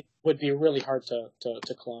Okay. it would be really hard to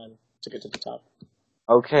climb to get to the top.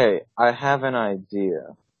 Okay, I have an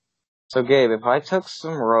idea. So Gabe, if I took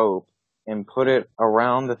some rope and put it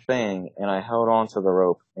around the thing and I held on to the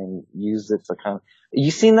rope and used it to kind of...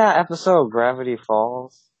 You seen that episode of Gravity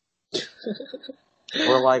Falls?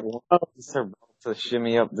 Where like one uses her belt to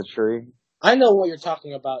shimmy up the tree? I know what you're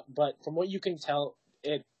talking about, but from what you can tell,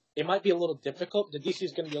 it might be a little difficult. The DC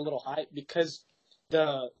is going to be a little high because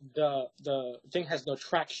the thing has no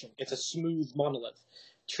traction. It's a smooth monolith.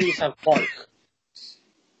 Trees have bark.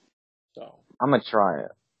 So I'm gonna try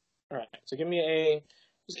it. all right. So give me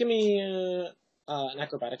an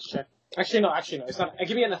acrobatics check. Actually, no. It's not.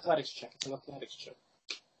 Give me an athletics check. It's an athletics check.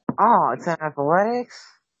 Oh, it's an athletics?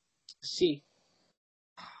 C.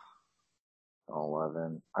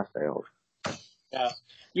 11. I failed. Yeah.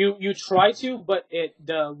 You try to, but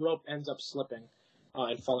the rope ends up slipping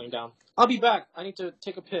and falling down. I'll be back. I need to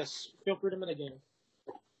take a piss. Feel free to minigame.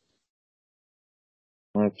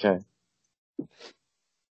 Okay.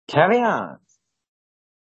 Kevin,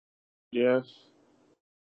 Yes,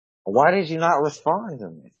 why did you not respond to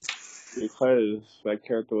me? because that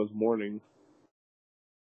character was mourning.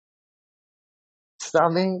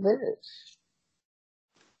 Stop being bitch.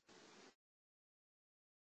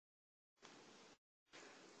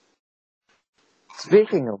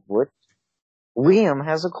 Speaking of which, Liam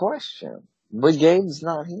has a question, but Gabe's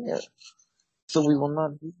not here, so we will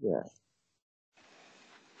not do that.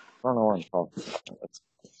 I don't know what I'm talking about.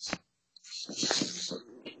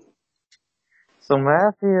 So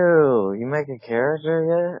Matthew, you make a character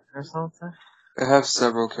yet, or something? I have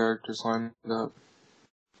several characters lined up.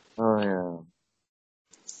 Oh yeah.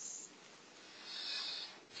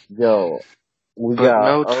 Yo, we But got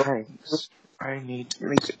no tanks. I need to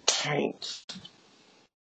make a tank.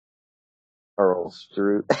 Earl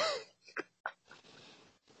Stroot.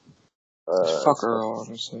 Fuck Earl,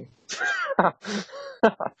 honestly.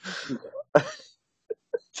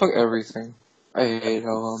 Fuck everything. I hate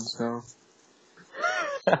Hellhounds now.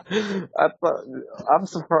 I'm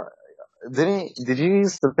surprised. Did you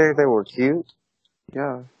used to think they were cute?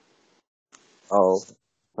 Yeah. Oh.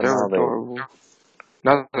 They're adorable.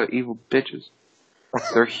 Not the evil bitches.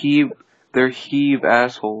 They're heave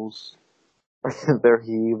assholes. They're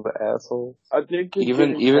heave assholes. I think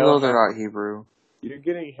Even though they're not Hebrew. You're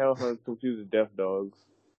getting Hellhounds confused with Death Dogs.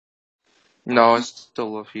 No, I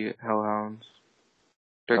still love Hellhounds.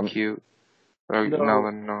 They're cute. No,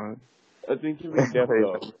 they're not. I think you mean Death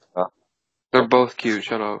Dogs. They're both cute,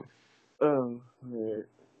 shut up. Oh, right.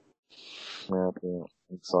 Matthew,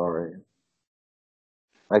 I'm sorry.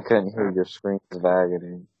 I couldn't hear your screams of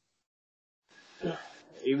agony.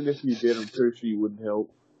 Even if you did, I'm pretty sure you wouldn't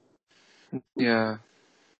help. Yeah.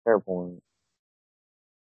 Fair point.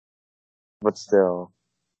 But still,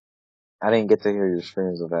 I didn't get to hear your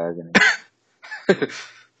screams of agony.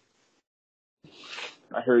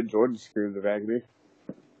 I heard Jordan's screams of agony.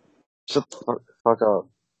 Shut the fuck up.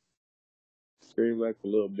 Scream like a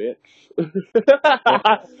little bitch.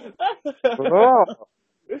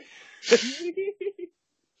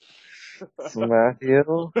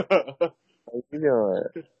 Matthew, how you doing?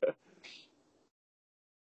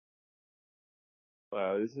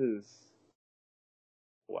 Wow, this is...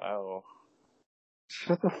 Wow.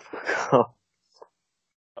 Shut the fuck up.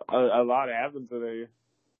 A lot happened today.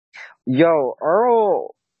 Yo,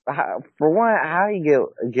 Earl, for one, how do you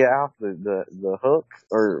get off the hook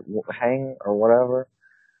or hang or whatever?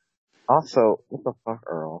 Also, what the fuck,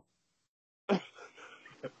 Earl?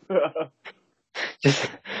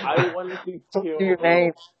 I wanted to kill Your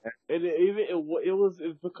name. and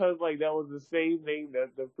it's because like that was the same name that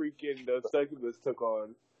the freaking succubus took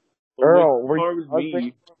on, which Earl, were you harmed ugly?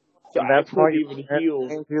 me, so And I that's why couldn't your even parents heal.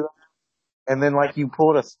 named you that? And then like you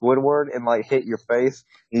pulled a Squidward and like hit your face,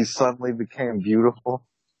 you suddenly became beautiful.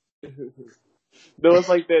 There was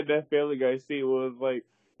like that Family Guy scene was like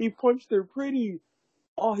he punched her pretty.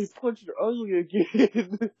 Oh, he punched her ugly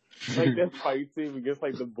again. Like that fight scene against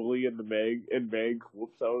like the bully and the Meg and Meg.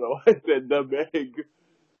 Whoops, I don't know why I said the Meg.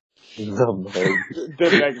 The Meg. The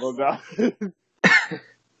Meg will die.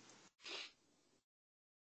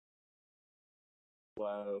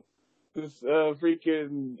 Wow. This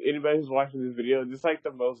freaking anybody who's watching this video, just like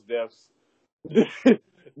the most deaths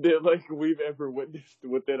that like we've ever witnessed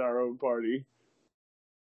within our own party.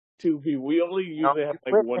 2 people. We only Now, usually have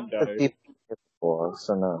you like ripped one up the die. TPK before,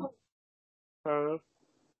 so no. Huh?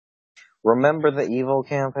 Remember the evil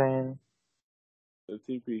campaign? The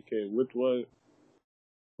TPK. Which one?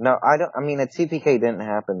 No, I don't. I mean, a TPK didn't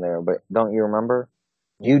happen there, but don't you remember?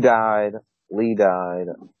 You died. Lee died.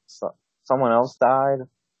 Someone else died.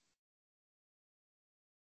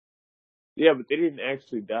 Yeah, but they didn't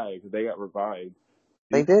actually die because they got revived.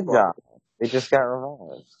 They These did people are- die. They just got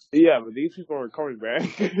revived. Yeah, but these people are coming back.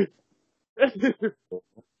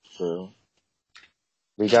 True.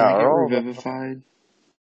 We Can got I get Earl. revivified?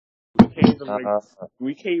 We can't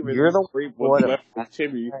You're even the scrape one what's who left of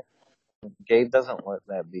Timmy. Gabe doesn't let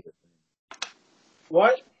that be a thing.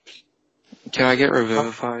 What? Can I get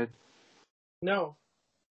revivified? No.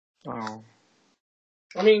 Oh.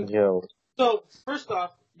 I mean, Yo, so first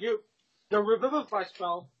off, the revivify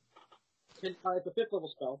spell, it's a 5th level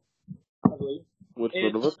spell, I believe. Which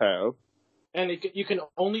none of us have. And you can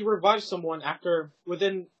only revive someone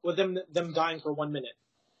within them dying for 1 minute.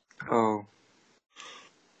 Oh.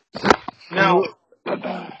 Now,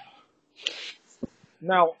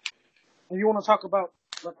 if you want to talk about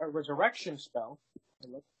like a resurrection spell,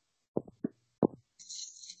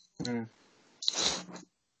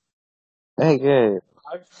 hey Gabe.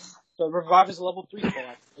 so revive is a level 3 spell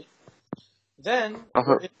actually. Then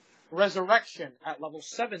there is resurrection at level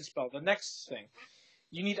 7 spell. The next thing,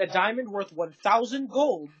 you need a diamond worth 1,000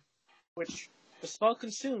 gold, which the spell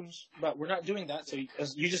consumes, but we're not doing that. So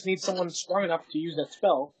you just need someone strong enough to use that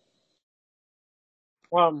spell.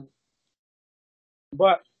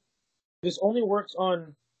 But this only works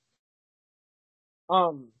on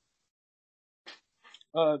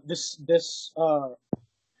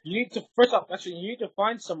you need to first off actually you need to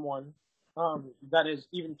find someone that is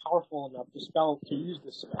even powerful enough to use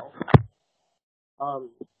this spell.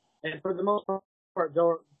 And for the most part,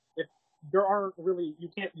 if there aren't really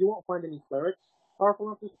you won't find any clerics powerful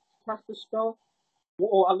enough to cast this spell.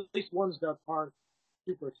 Well, at least ones that aren't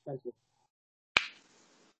super expensive.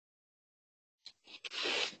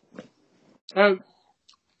 And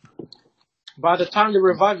by the time they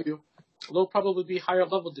revive you, they'll probably be higher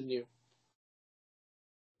level than you.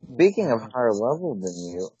 Speaking of higher level than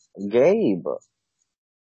you, Gabe.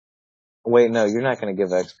 Wait, no, you're not going to give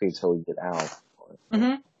XP till we get out.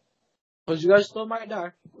 Mm-hmm. Because you guys still might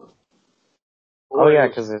die. Oh yeah,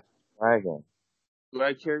 because it's dragon.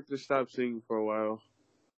 My character stopped singing for a while.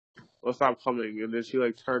 Well, stopped humming, and then she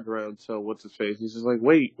like turned around to what's his face. He's just like,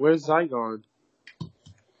 "Wait, where's Zygon?"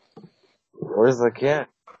 Where's the cat?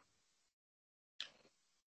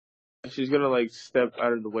 She's gonna like step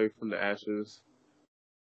out of the way from the ashes.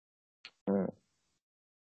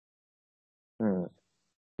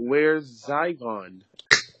 Where's Zygon?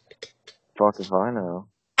 Fuck if I know.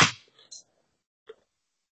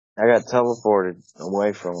 I got teleported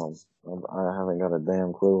away from him. I haven't got a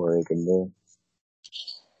damn clue where he could be.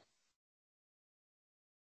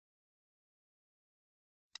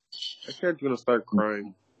 I character's gonna start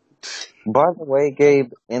crying. By the way,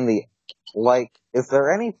 Gabe, is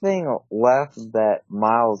there anything left that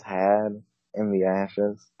Miles had in the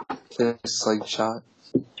ashes? The slingshot.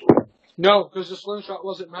 No, because the slingshot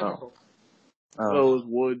wasn't magical. Oh, it was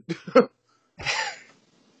wood.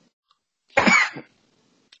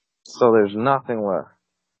 So there's nothing left.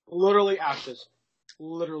 Literally ashes.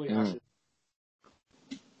 Literally ashes.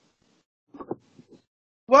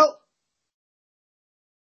 Well,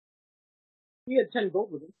 he had 10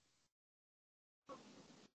 gold with him.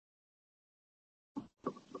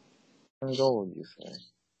 10 gold, you say?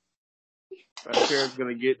 My character's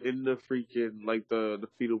gonna get in the freaking like the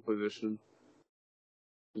fetal position,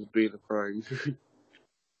 just being crying.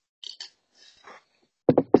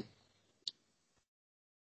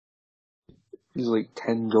 He's like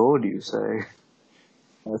 10 gold, you say?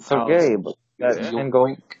 It's okay, but that Yeah. 10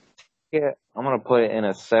 gold, yeah, I'm gonna put it in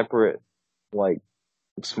a separate, like,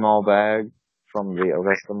 small bag from the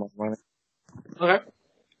rest of my money. Okay.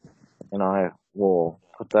 And I will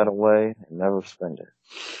put that away and never spend it.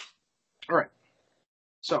 Alright.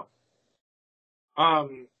 So, what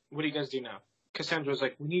do you guys do now? Cassandra's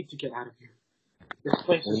like, we need to get out of here. This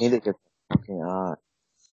place We is... need to get fucking out.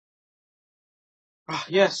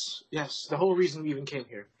 Yes. The whole reason we even came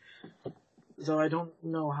here. Though I don't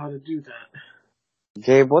know how to do that.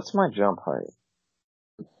 Gabe, what's my jump height?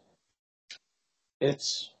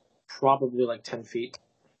 It's probably like 10 feet.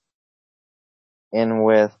 And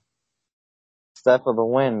with Step of the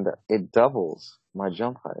Wind, it doubles my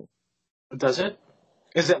jump height. Does it?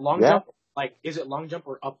 Is it long jump? Like, is it long jump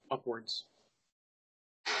or upwards?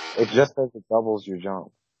 It just says it doubles your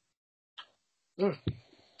jump.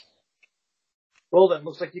 Well, then,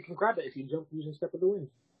 looks like you can grab it if you jump using Step of the Wind.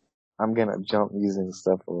 I'm gonna jump using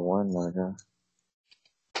Step of the Wind, my guy.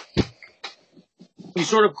 You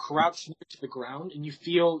sort of crouch near to the ground, and you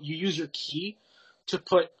use your key to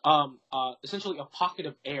put essentially a pocket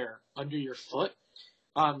of air under your foot,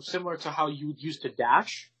 similar to how you would use to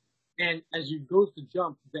dash. And as you go to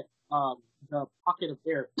jump, the pocket of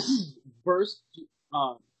air bursts,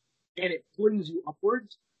 and it flings you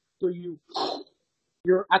upwards. So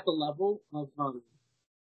you're at the level of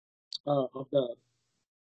the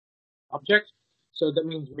object. So that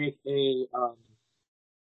means make a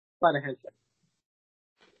sleight of hand check.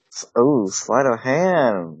 Oh, sleight of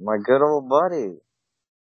hand, my good old buddy.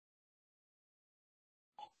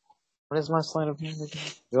 What is my sleight of hand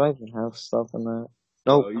again? Do I even have stuff in that?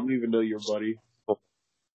 Nope. Oh, you don't even know your buddy.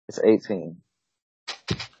 It's 18.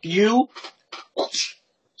 You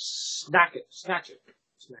snatch it.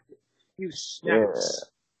 You snatch it.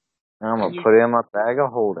 I'm gonna put it in my bag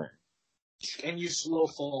of holding. And you slow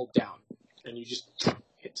fall down. And you just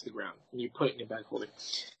hit to the ground. And you put it in your bag holding.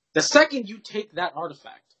 The second you take that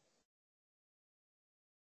artifact.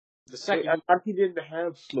 Wait, I thought he didn't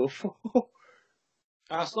have slow fall.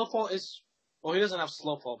 Slow fall is... Well, he doesn't have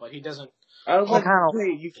slow fall, but he doesn't... I don't know.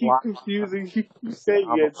 Wait, you keep confusing. You keep saying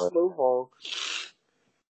he had slow fall.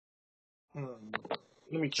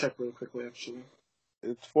 Let me check really quickly, actually.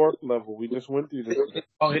 It's 4th level. We just went through this. It's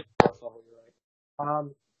 4th level, you're right.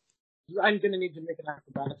 I'm gonna need to make an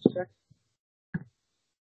acrobatics check.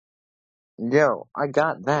 Yo, I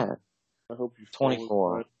got that. I hope you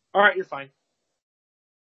 24. Alright, you're fine.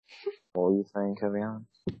 What were you saying, Kevin?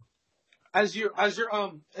 As you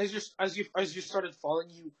started falling,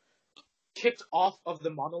 you kicked off of the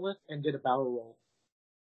monolith and did a barrel roll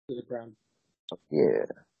to the ground. Yeah.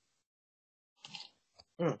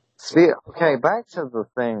 Okay, back to the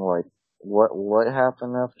thing, like, what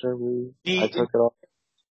happened after I took it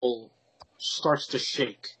off? Starts to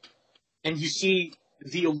shake. And you see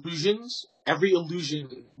the illusions, every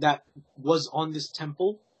illusion that was on this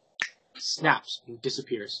temple snaps and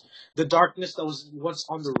disappears. The darkness that was once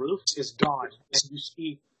on the roof is gone, and you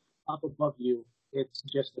see up above you, it's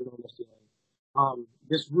just a normal ceiling.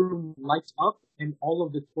 This room lights up, and all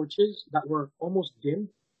of the torches that were almost dim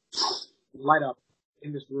light up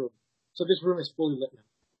in this room. So this room is fully lit now.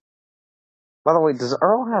 By the way, does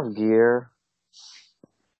Earl have gear?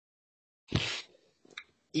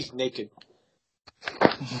 He's naked.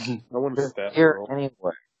 I want to stab gear Earl. Anyway.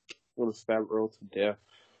 I want to stab Earl to death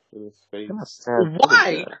in his face.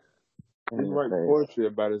 Why? He's writing poetry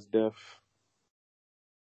about his death.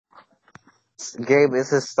 Gabe, is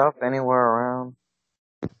his stuff anywhere around?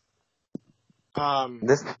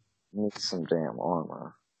 This needs some damn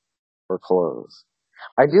armor for clothes.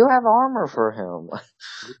 I do have armor for him.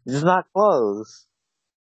 Just not clothes.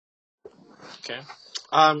 Okay.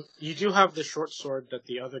 You do have the short sword that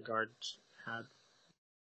the other guards had.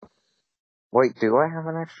 Wait, do I have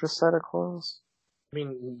an extra set of clothes? I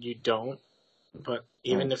mean, you don't, but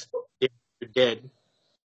even if you did,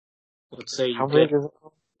 let's say you did. Is it?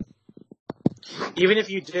 Even if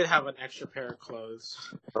you did have an extra pair of clothes.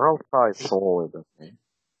 Earl's probably slower than me.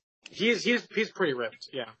 He's pretty ripped,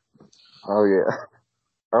 yeah. Oh yeah.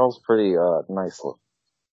 Earl's pretty nice looking.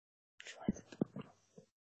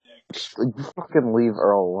 You fucking leave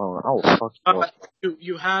Earl alone. Oh fuck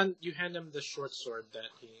you hand him the short sword that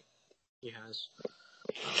he has.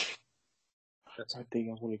 I think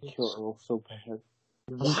I want to kill Earl so bad.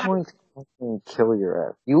 I'm going to fucking kill your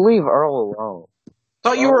ass. You leave Earl alone.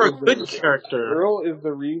 Thought you were a good character. Earl is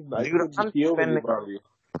the reason I couldn't heal anybody.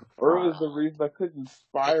 Earl is the reason I couldn't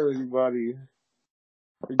inspire anybody.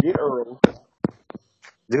 Forget Earl.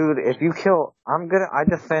 Dude, if you kill, I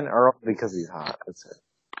defend Earl because he's hot. That's it.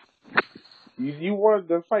 You wanted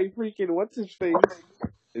to fight freaking what's his face,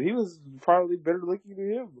 and he was probably better looking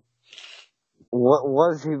than him. What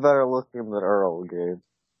was he better looking than Earl, Gabe?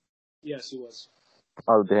 Yes, he was.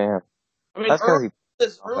 Oh damn. I mean, That's because he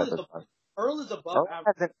Earl is above Earl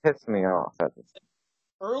average. hasn't pissed me off at this.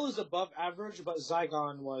 Earl is above average, but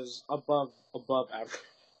Zygon was above average.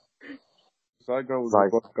 Zygon was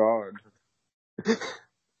above God.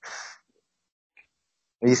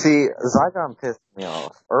 You see, Zygon pissed me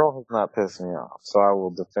off. Earl has not pissed me off, so I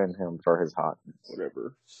will defend him for his hotness.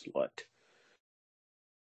 Whatever, slut.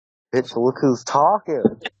 Bitch, look who's talking.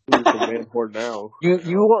 Who's the man for now? You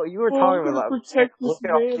were talking I'm gonna about protect this look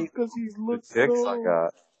at man all because he looks the dicks I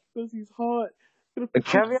got. because he's hot. I'm gonna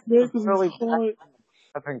Kevin protect this man because really he's hot.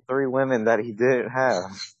 having 3 women that he didn't have.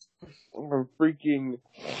 I'm freaking.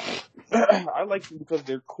 I like them because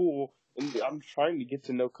they're cool, and I'm trying to get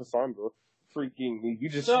to know Cassandra. Freaking, you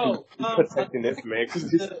just protecting this man.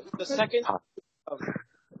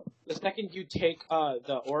 The second you take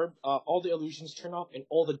the orb, all the illusions turn off and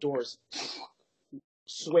all the doors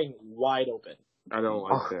swing wide open. I don't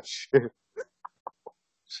like that. Shit.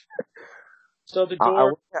 So the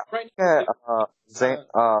door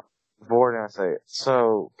Vordan, I say,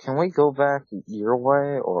 so can we go back your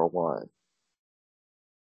way or what?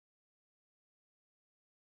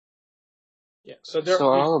 Yeah. So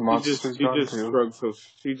are all the monsters gone too?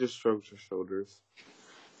 She just shrugs her shoulders.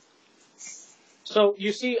 So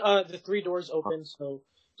you see the 3 doors open. So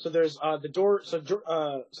there's the door. So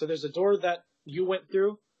there's a door that you went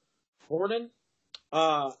through, Vordan.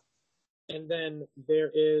 And then there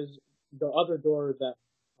is the other door that.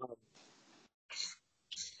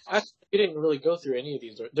 Actually, you didn't really go through any of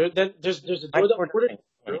these doors. There's a door that Vordan went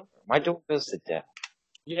through. My door goes to death.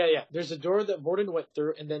 Yeah. There's a door that Vordan went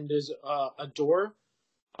through, and then there's a door.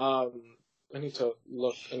 I need to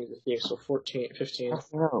look. I need to see. So 14, 15.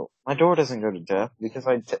 No, my door doesn't go to death because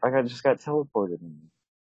I just got teleported in.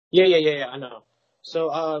 Yeah. I know.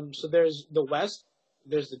 So so there's the west.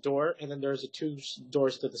 There's the door, and then there's the 2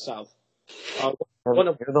 doors to the south. You're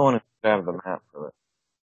the one who have the map for it.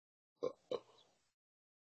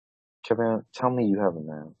 Kevin, tell me you have a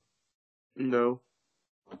map. No.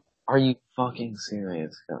 Are you fucking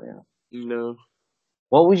serious, Kevin? No.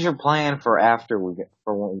 What was your plan for after we got it?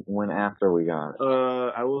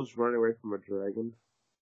 I was running away from a dragon.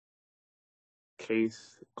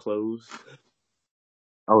 Case closed.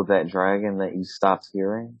 Oh, that dragon that you stopped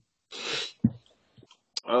hearing?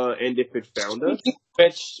 And if it found us?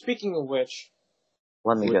 Speaking of which,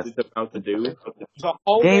 let me guess. What it's about to do? The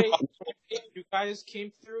hallway you guys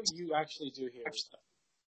came through, you actually do hear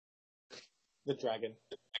the dragon.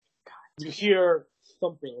 You hear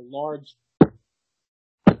something large.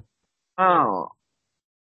 Oh.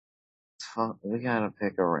 We gotta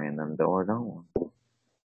pick a random door, don't we?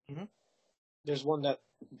 Mm-hmm. There's one that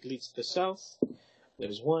leads to the south.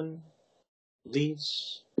 There's one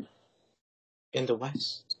leads in the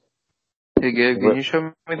west. Hey Gabe, can you show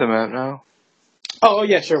me the map now? Oh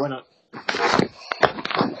yeah, sure, why not?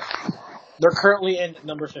 They're currently in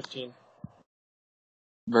number 15.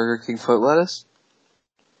 Burger King foot lettuce?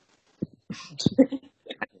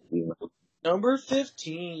 Number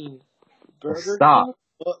 15. Burger King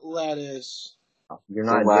foot lettuce. You're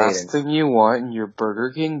not the last thing you want in your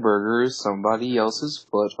Burger King burger is somebody else's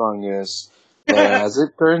foot fungus. But as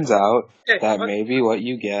it turns out, that may be what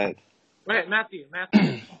you get. Wait, Matthew,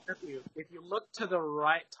 if you look to the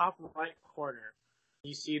top right corner,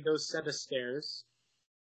 you see those set of stairs?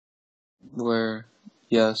 Where?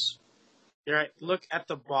 Yes. You're right. Look at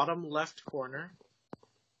the bottom left corner.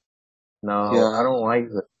 No, yeah. I don't like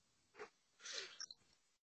that.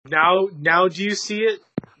 Now do you see it?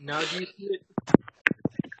 Now do you see it?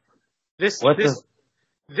 This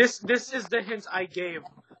is the hint I gave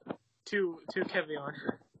to Kevion.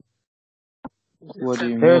 What do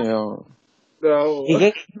you mean? No.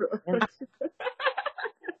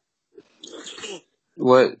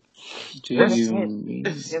 What do you mean?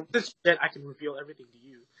 This shit, I can reveal everything to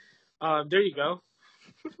you. There you go.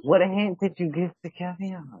 What hint did you give to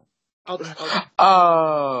Kevion?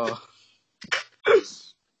 Oh.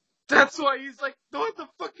 That's why he's like, what the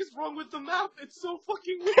fuck is wrong with the map? It's so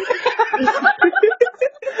fucking weird.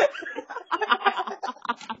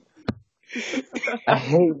 I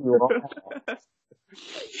hate you all.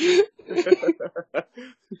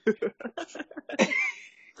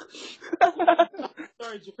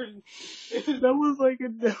 Sorry, Jordan. That was like a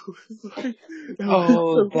no.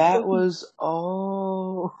 That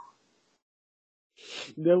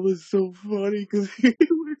was so funny because we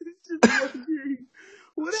were just wondering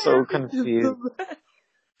what so confused.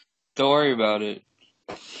 Don't worry about it.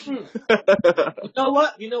 You know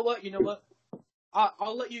what?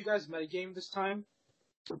 I'll let you guys metagame this time.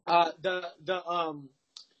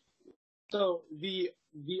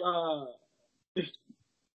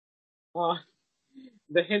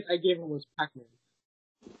 The hint I gave him was Pac-Man.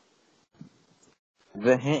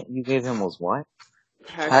 The hint you gave him was what?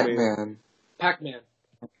 Pac-Man. Pac-Man.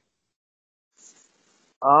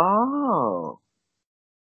 Oh.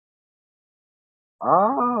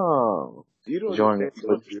 Oh. You don't Join understand,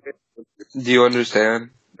 don't you? Do you understand?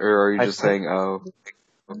 Or are you just saying, oh?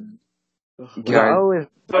 The O is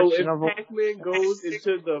So questionable. if Pac-Man goes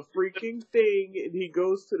into the freaking thing and he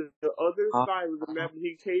goes to the other side of the map that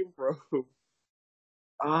he came from.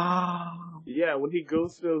 Oh. Yeah, when he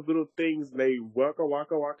goes to those little things, they waka,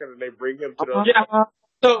 and they bring him to the Yeah.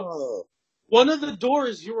 So, one of the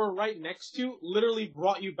doors you were right next to literally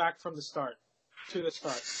brought you back from the start. To the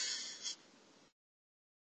start.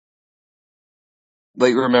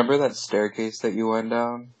 Like, remember that staircase that you went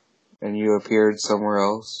down? And you appeared somewhere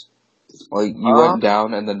else? Like, you went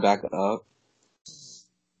down and then back up?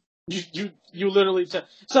 You literally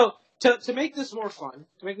so to make this more fun,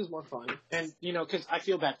 and because I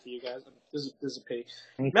feel bad for you guys. This is a pity.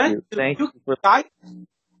 Thank you for guide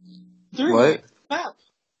through What? the map.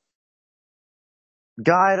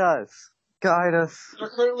 guide us. They're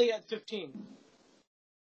currently at 15.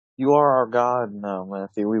 You are our God now,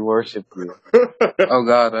 Matthew. We worship you. Oh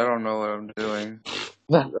god, I don't know what I'm doing.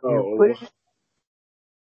 Oh.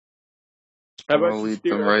 How I'm about gonna you lead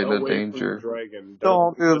steer them us right into away from the danger. dragon?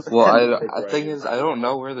 Don't do that. Well, the thing is, I don't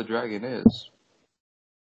know where the dragon is.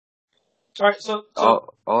 Alright, so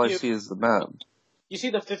All I see is the map. You see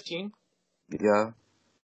the 15? Yeah.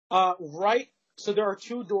 Right. So there are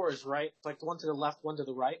two doors, right? Like the one to the left, one to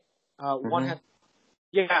the right. One had.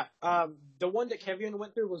 Yeah. The one that Kevin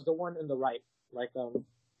went through was the one in the right. Like the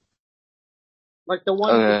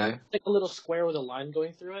one Okay. like a little square with a line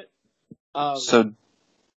going through it. So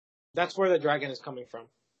that's where the dragon is coming from.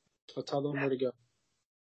 So tell them where to go.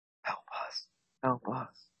 Help us.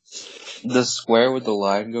 the square with the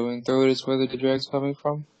line going through it is where the dragon's coming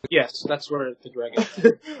from? Yes, that's where the dragon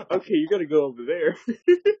is. Okay, you gotta go over there.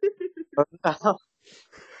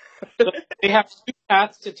 So they have two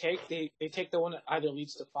paths to take. They take the one that either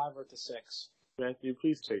leads to 5 or to 6. Matthew,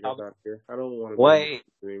 please take us out here. I don't want to Wait.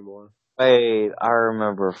 be anymore. Wait, I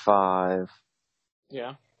remember 5.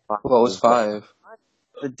 Yeah. What was 5?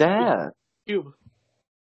 The death. Cube.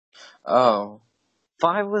 Oh.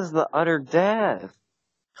 5 was the utter death.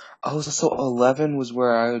 Oh, so 11 was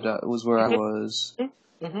where I was.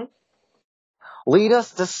 Mm-hmm. Lead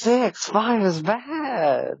us to 6. 5 is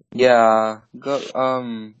bad. Yeah.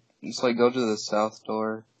 Go. It's like go to the south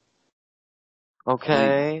door.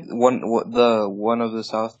 Okay. Like, one of the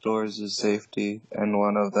south doors is safety, and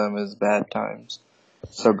one of them is bad times.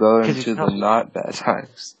 So go into the not bad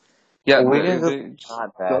times. Yeah, we didn't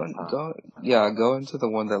not bad go into the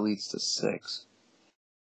one that leads to 6.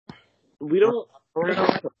 We don't.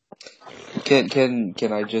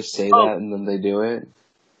 Can I just say that and then they do it?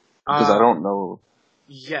 Because I don't know.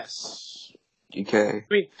 Yes. Okay. I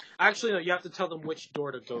mean, actually, no, you have to tell them which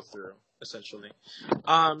door to go through, essentially.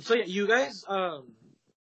 So yeah, you guys,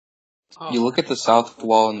 You look at the south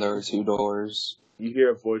wall and there are 2 doors. You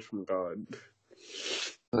hear a voice from God.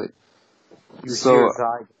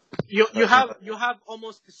 So you have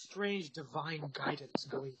almost this strange divine guidance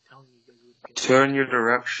telling you. Turn your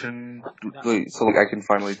direction. Wait, so I can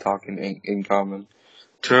finally talk in common.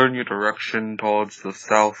 Turn your direction towards the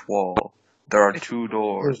south wall. There are 2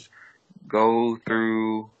 doors. Go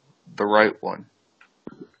through the right one.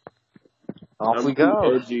 Off I'm we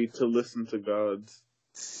go. edgy to listen to gods.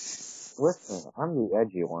 Listen, I'm the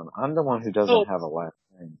edgy one. I'm the one who doesn't have a last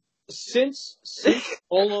name. Since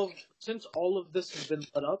all of this has been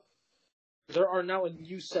put up, there are now a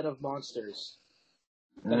new set of monsters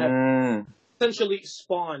that have essentially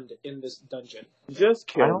spawned in this dungeon. Just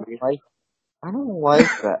kill me. I don't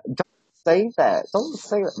like that. Don't say that. Don't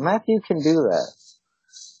say that. Matthew can do that.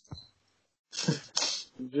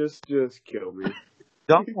 Just kill me.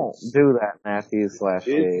 Don't do that, Matthew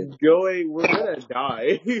 /Shade. We're gonna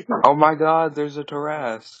die. Oh my god, there's a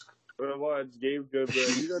Tarrasque. Game's good, but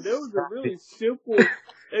that was a really simple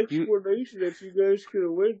explanation that you guys could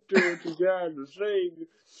have went through what you guys were saying.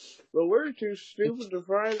 But we're too stupid to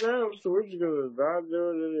find out, so we're just gonna not do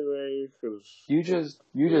it anyway. Cause You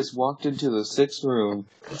just walked into the 6th room.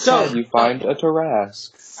 So you find a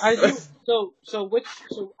Tarrasque.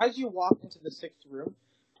 As you walk into the 6th room,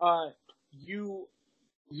 you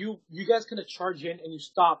guys kind of charge in and you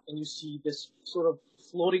stop and you see this sort of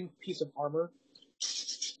floating piece of armor.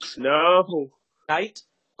 No. Knight.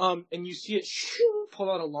 And you see it pull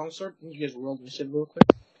out a longsword. Can you guys roll initiative real quick?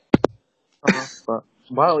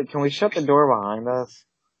 Well, can we shut the door behind us?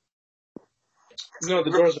 No,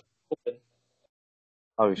 the doors are open.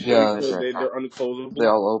 Oh shit! Yeah, they're unclosable. They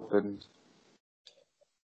all opened.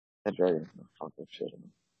 That dragon's gonna fuck this shit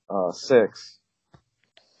up. 6.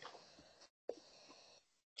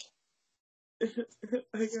 I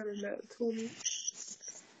got a nat 20.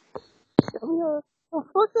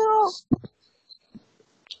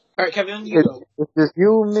 Alright, Kevin, you go. It's just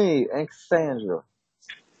you, me, and Cassandra.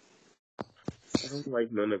 I don't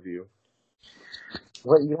like none of you.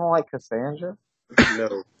 What, you don't like Cassandra?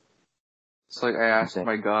 No. It's like I asked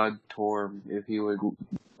my god Torm if he would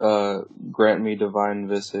grant me divine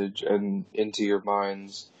visage and into your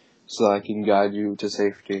minds so that I can guide you to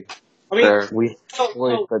safety. I mean, There. We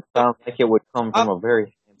voice that sounds like it would come from a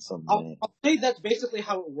very handsome man. I'll say that's basically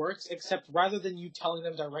how it works, except rather than you telling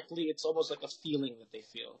them directly, it's almost like a feeling that they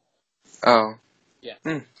feel. Oh. Yeah.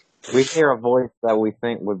 We hear a voice that we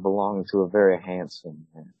think would belong to a very handsome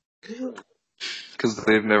man. Because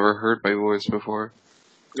they've never heard my voice before.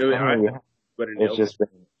 No, I mean, but an it's just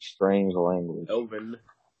been strange language. Elven.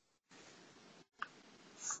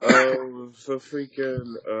 So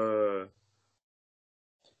freaking,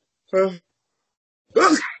 I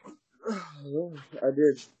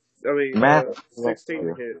did. I mean, 16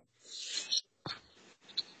 to hit.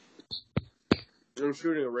 I'm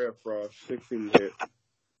shooting a ray of frost. 16 to hit.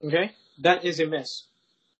 Okay? That is a miss.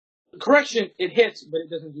 Correction, it hits, but it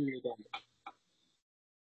doesn't do any damage.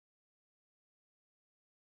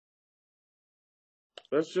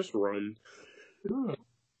 Let's just run. Wait,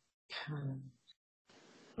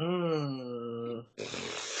 what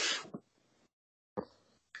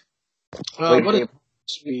Gabe, is how many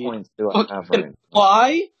speed? points do I have right now?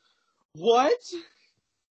 Why? What?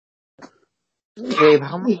 Gabe,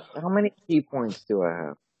 how many key points do I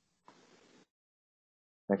have?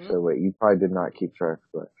 Actually, wait, you probably did not keep track,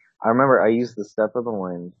 but I remember I used the Step of the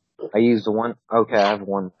Wind. I used one. Okay, I have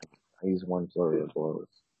one. I used one flurry of blows.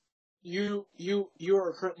 You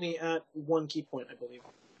are currently at 1 key point, I believe.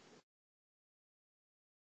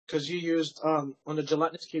 Because you used, on the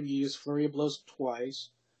gelatinous cube, you used flurry of blows twice.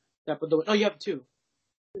 Step of the Wind. Oh, you have 2.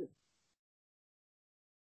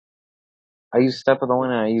 I used Step of the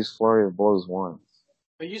Wind and I used flurry of blows once.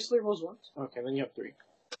 Oh, you used flurry of blows once? Okay, then you have 3.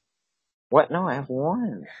 What? No, I have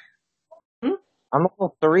 1. Hmm? I'm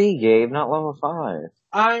level 3, Gabe, not level 5.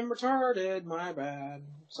 I'm retarded, my bad.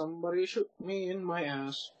 Somebody shoot me in my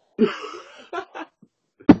ass.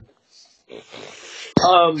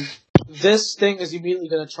 This thing is immediately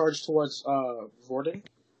going to charge towards Vordan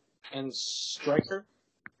and strike her.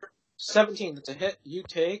 17, that's a hit. You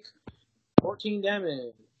take 14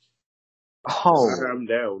 damage. Oh, I'm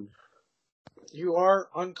down. You are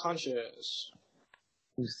unconscious.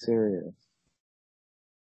 you serious?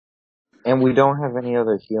 And we don't have any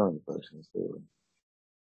other healing potions, do we?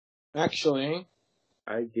 Actually,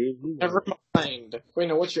 I gave you. never mind. Wait,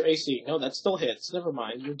 no, what's your AC? No, that still hits. Never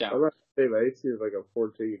mind, you're I'm down. about to say my AC is like a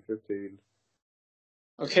 14, 15.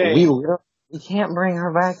 Okay. We can't bring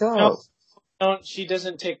her back up. No, she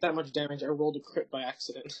doesn't take that much damage. I rolled a crit by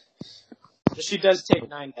accident. She does take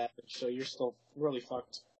 9 damage, so you're still really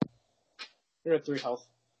fucked. You're at 3 health.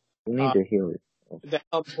 We need to heal it. The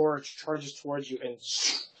Helm Horror charges towards you and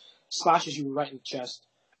slashes you right in the chest.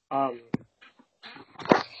 At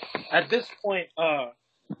this point,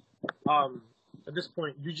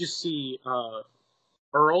 you just see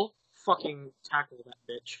Earl fucking tackle that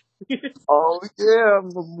bitch. Oh yeah,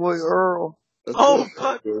 my boy Earl. Oh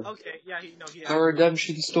fuck! Okay, yeah, he The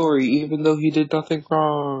redemption story, even though he did nothing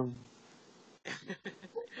wrong.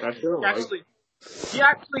 He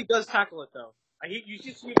actually does tackle it though. You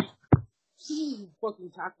just see him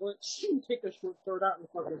fucking tackle it. Take a short sword out and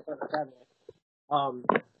fucking start stabbing it.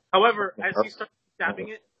 However, as he starts stabbing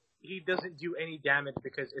it, he doesn't do any damage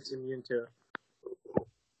because it's immune to.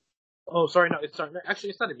 Oh, sorry, no, it's not.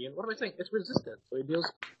 Actually, it's not immune. What am I saying? It's resistant, so it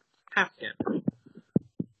deals half damage.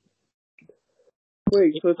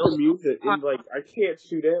 Wait, so it's immune to, I can't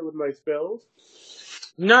shoot it with my spells?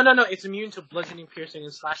 No. It's immune to bludgeoning, piercing,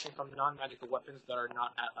 and slashing from non-magical weapons that are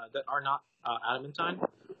not adamantine.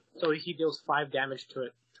 So he deals 5 damage to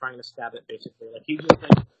it, trying to stab it. Basically, like he just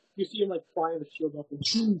you see him prying the shield up and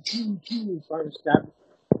trying to stab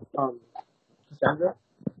Cassandra,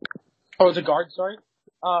 or the guard. Sorry,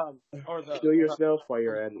 or the. Kill yourself while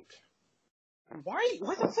you're at it. Why?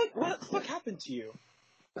 What the fuck happened to you?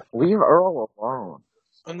 Leave Earl alone.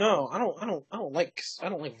 No, I don't like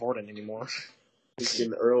Vordan anymore.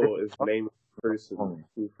 Freaking Earl is the name of the person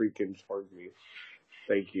who freaking charged me.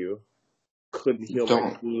 Thank you. Couldn't heal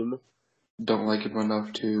my team. Don't like him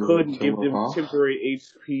enough to couldn't kill give them off. temporary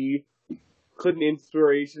HP. Couldn't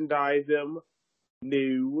inspiration die them.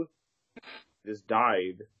 No. Just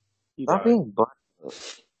died. He Stop died. being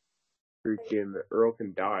Freaking Earl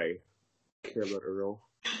can die. Care about Earl.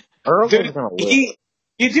 Earl is gonna live.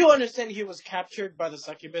 You do understand he was captured by the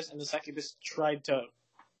succubus, and the succubus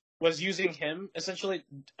was using him, essentially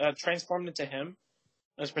transformed into him.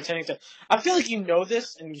 I was pretending to. I feel like you know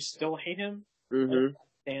this, and you still hate him. Mm-hmm.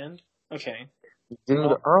 And okay.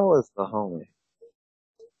 Dude, Earl is the homie.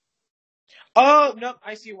 Oh no!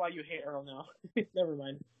 I see why you hate Earl now. Never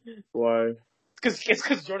mind. Why? It's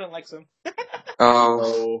because Jordan likes him.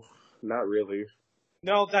 Oh, not really.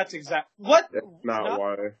 No, that's exact. What? That's not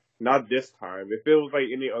why. Not this time. If it was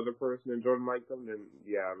like any other person and Jordan liked them, then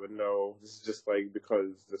yeah, but no. This is just like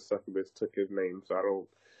because the succubus took his name, so I don't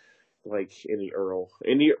like any Earl.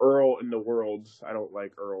 Any Earl in the world, I don't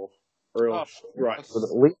like Earl. Earl struts.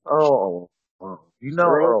 But leave Earl alone. You know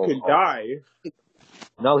Earl can die.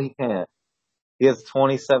 No, he can't. He has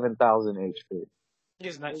 27,000 HP. He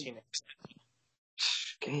has 19.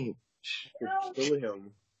 Gabe. Kill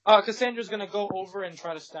him. Cassandra's gonna go over and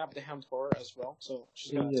try to stab the Helm Tor as well, so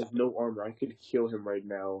she's gonna. He has no armor. I could kill him right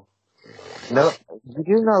now. No,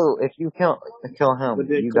 you know if you kill him,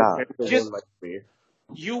 you die.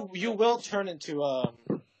 You will turn into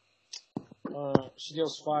she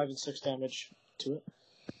deals 5 and 6 damage to it.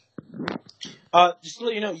 Just to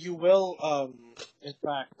let you know, you will in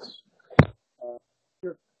fact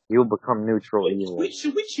you'll become neutral evil.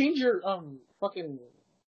 Should we change your fucking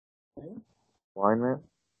thing? Alignment?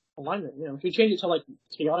 Alignment, yeah. Should we change it to like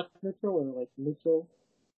chaotic neutral or like neutral?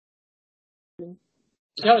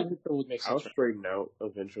 Chaotic neutral would make sense. I'll straighten out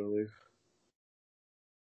eventually.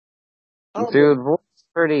 Dude, Vordan's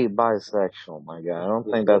pretty bisexual, my guy. I don't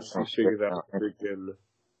think that's gonna straighten out.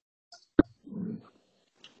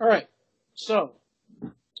 Alright, so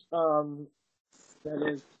that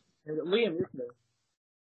is Liam, your turn.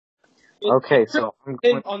 Okay, so I'm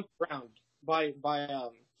going on the ground by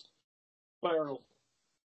Earl.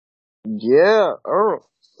 Yeah, Earl.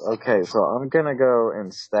 Okay, so I'm gonna go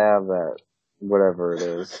and stab that whatever it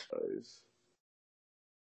is.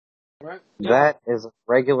 Right. That is a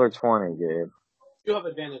regular 20, Gabe. You have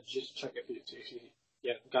advantage. Just check if you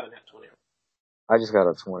got a nat 20. I just got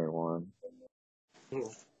a 21.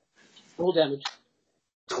 Roll damage.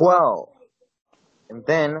 12. And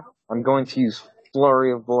then I'm going to use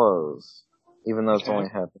Flurry of Blows, even though it's only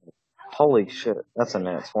happening. Holy shit, that's a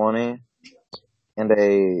nat 20 and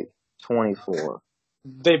a 24.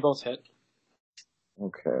 They both hit.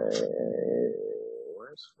 Okay,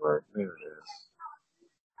 where's what? There it is.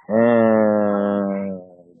 And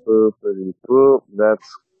boopity boop.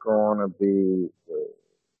 That's gonna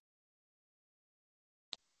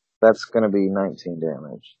be 19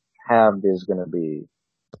 damage. Halved is gonna be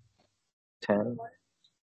 10,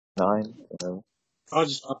 9.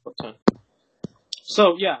 I'll put 10.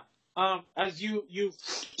 So yeah, as you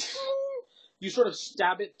sort of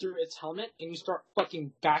stab it through its helmet and you start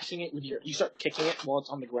fucking bashing it you start kicking it while it's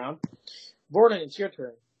on the ground. Vordan, it's your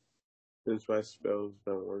turn. Since my spells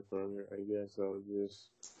don't work on it, I guess I'll just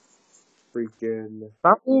freaking.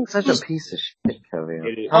 Stop being such a piece of shit,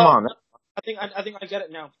 Kevin. Come on. I think I get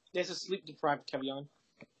it now. There's a sleep deprived Kevin.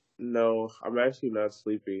 No, I'm actually not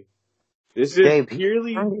sleepy. This is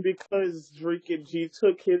purely because freaking he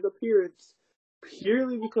took his appearance.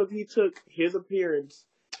 Purely because he took his appearance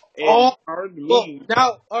and harmed me. Well,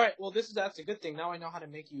 now, alright, well that's a good thing. Now I know how to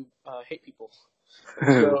make you hate people.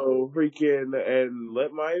 So freaking, and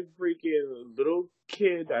let my freaking little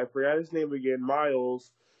kid, I forgot his name again,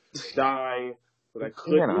 Miles, die, but I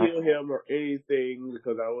couldn't heal him or anything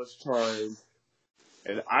because I was charmed.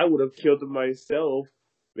 And I would have killed him myself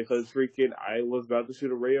because freaking I was about to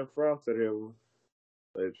shoot a ray of frost at him.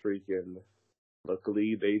 But freaking,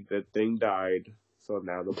 luckily that thing died. So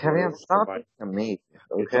now the Kevin, stop to me,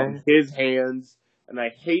 okay? It's on his hands, and I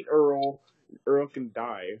hate Earl. Earl can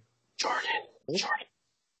die. Jordan,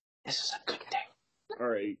 this is a good thing.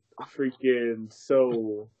 Alright, freaking,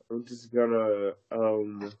 so I'm just gonna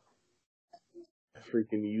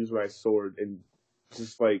freaking use my sword and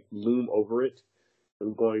just like loom over it.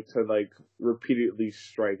 I'm going to like repeatedly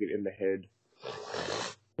strike it in the head.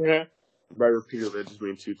 Okay. By repeatedly, I just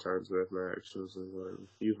mean 2 times with my actions and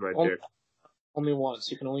use my deck. Only once.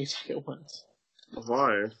 You can only take it once.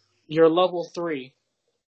 Why? You're level 3.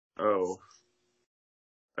 Oh.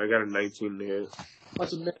 I got a 19 to hit.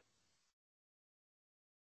 What's a minute?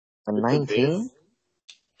 A 19?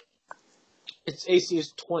 Its AC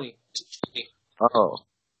is 20. Oh.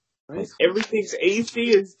 Everything's AC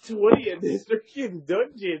is 20 in this freaking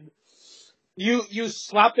dungeon. You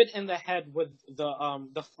slap it in the head with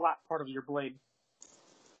the flat part of your blade.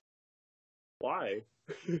 Why?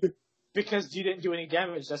 Because you didn't do any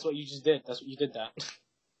damage. That's what you just did. That's what you did that.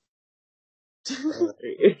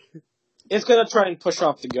 It's gonna try and push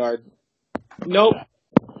off the guard. Nope.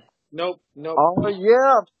 Nope. Oh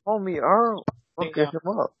yeah, homie Earl. Fuck him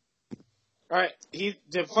up. Alright,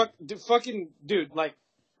 the fucking dude, like,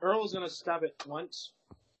 Earl's gonna stab it once.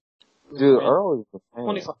 Dude, Earl is the man.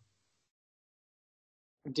 25.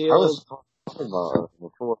 I Deals. was talking about Earl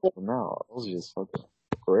before, but now Earl's just fucking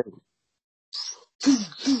great.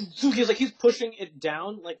 He's pushing it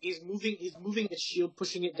down, like he's moving its shield,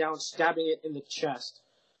 pushing it down, stabbing it in the chest.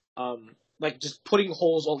 Like just putting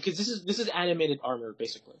holes all, cause this is animated armor,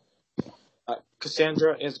 basically.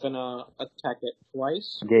 Cassandra is gonna attack it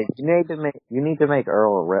twice. Yeah, you need to make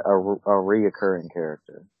Earl a reoccurring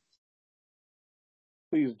character.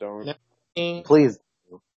 Please don't. Please.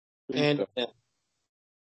 And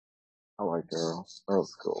I like Earl.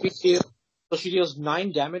 Earl's cool. So she deals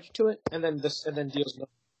 9 damage to it, and then deals no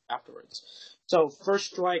afterwards. So first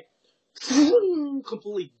strike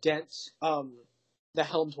completely dents the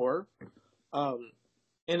helmed horror.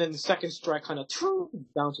 And then the second strike kind of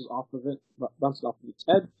bounces off of its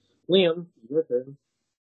head. Liam, your turn.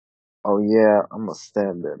 Oh yeah, I'm gonna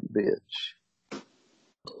stab that bitch.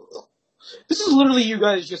 This is literally you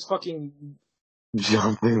guys just fucking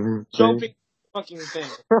Jumping fucking thing.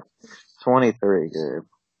 23, Gabe.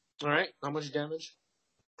 Alright, how much damage?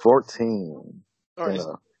 14. Alright.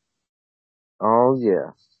 Oh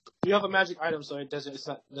yeah. You have a magic item, so it's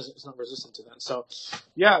not resistant to that. So,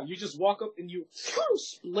 yeah, you just walk up and you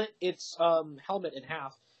split its helmet in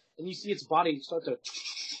half, and you see its body start to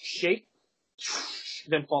shake,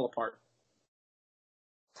 then fall apart.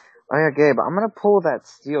 Oh yeah, Gabe, I'm gonna pull that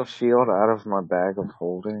steel shield out of my bag of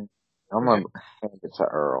holding. I'm gonna hand it to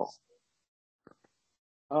Earl.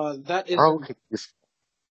 That is. Earl,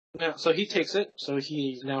 yeah, so he takes it. So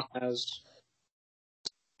he now has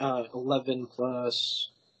 11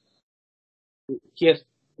 plus. He has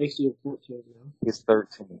AC of 14 now. He's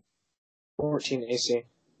 13. 14 AC.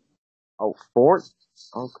 Oh, 4?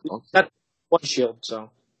 Okay. That's one shield,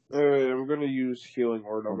 so. I'm gonna use healing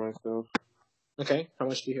word on myself. Okay, how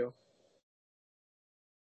much do you heal?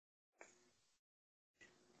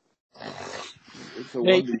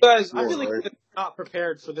 Hey, you guys, I feel like you're not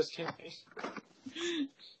prepared for this campaign.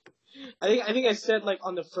 I think I said, like,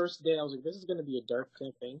 on the first day, I was like, this is gonna be a dark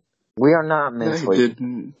campaign. We are not mentally. I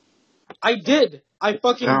didn't. I did! I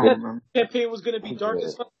fucking said the campaign was gonna be dark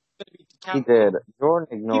as fuck. He did. Jordan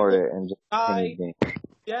ignored it and just continued.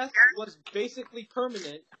 Death was basically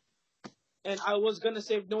permanent, and I was gonna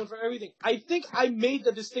save no one for everything. I think I made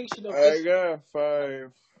the distinction of I got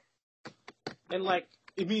 5. And, like,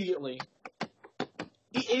 immediately.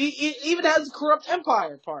 It even has the corrupt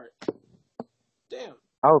empire part. Damn.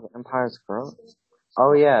 Oh, the Empire's corrupt?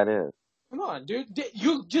 Oh, yeah, it is. Come on, dude.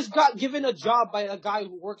 You just got given a job by a guy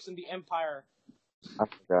who works in the Empire. I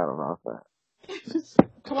forgot about that.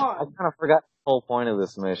 Come on. I kind of forgot the whole point of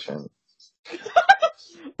this mission.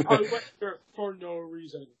 I went there for no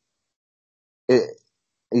reason.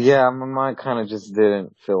 Yeah, my mind kind of just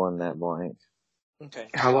didn't fill in that blank. Okay.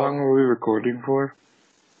 How long were we recording for?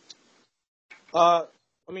 I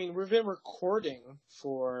mean, we've been recording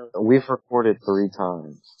for... We've recorded 3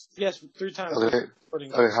 times. Yes, 3 times. Okay,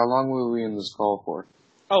 how long were we in this call for?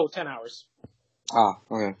 Oh, 10 hours. Ah,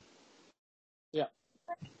 okay. Yeah.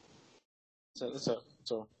 So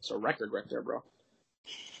it's a record right there, bro.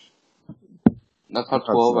 I thought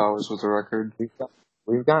 12 hours was a record.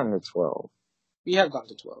 We've gotten to 12. We have gotten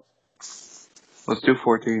to 12. Let's do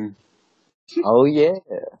 14. Oh, yeah.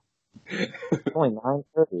 Only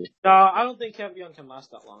 9:30. No, I don't think Kevion can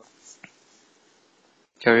last that long.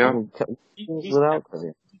 Kevion? Without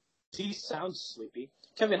Kevion. He sounds sleepy.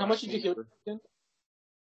 Kevin, how much did you heal again?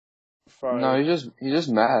 5. No, he's just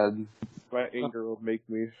mad. My anger will make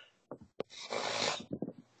me.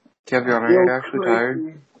 Kevion, are you actually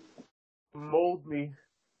tired? Mold me.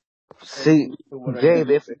 See, Gabe,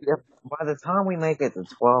 if by the time we make it to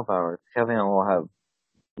 12 hours, Kevion will have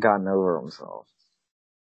gotten over himself.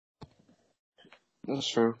 That's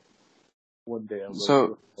true. One day I'm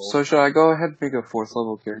So should I go ahead and make a 4th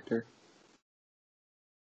level character?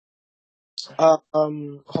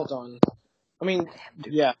 Hold on. I mean,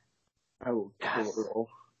 yeah. I will kill Earl.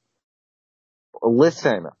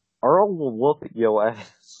 Listen, Earl will whoop your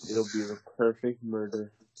ass. It'll be the perfect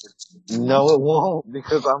murder. No, it won't,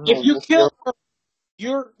 because I'm If you kill her,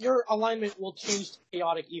 your alignment will change to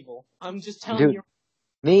chaotic evil. I'm just telling you.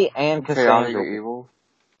 Me and Cassandra. Chaotic evil?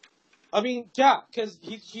 I mean, yeah, because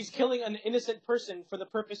she's killing an innocent person for the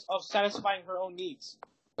purpose of satisfying her own needs.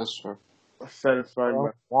 That's true. Satisfying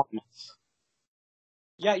my wants.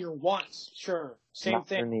 Yeah, your wants, sure. Same Not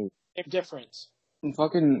thing. Same difference. And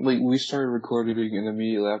fucking, like, we started recording and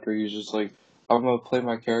immediately after he's just like, I'm gonna play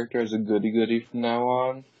my character as a goody-goody from now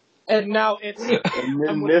on. And now it's... And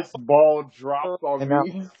then this ball drops on now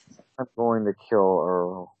me. I'm going to kill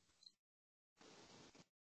Earl.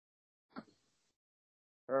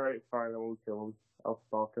 Alright, fine, I will kill him. I'll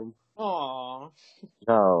stalk him. Aww.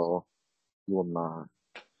 No, you will not.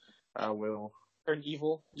 I will. Turn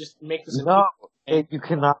evil. Just make this No, evil. you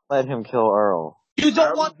cannot let him kill Earl. You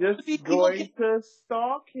don't I'm want just to be going to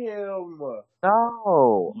stalk him.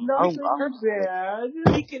 No. Nothing bad.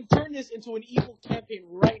 We can turn this into an evil campaign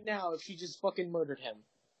right now if she just fucking murdered him.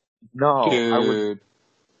 No, Dude, I would.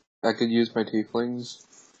 I could use my tieflings.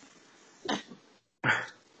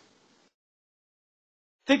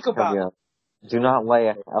 Think about it. Do not lay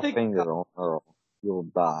a Think finger on Earl. You'll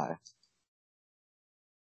die.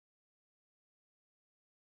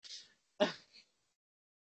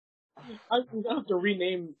 I'm gonna have to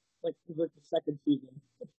rename like the second season.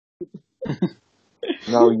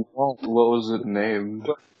 No, you won't. What was it named?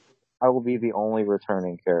 I will be the only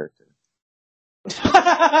returning character. Hey,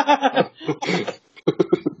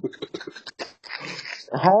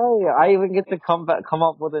 I even get to come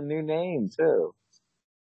up with a new name too.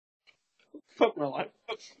 Fuck my life.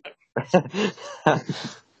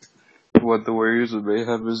 What, the Warriors of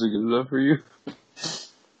Mayhem isn't good enough for you?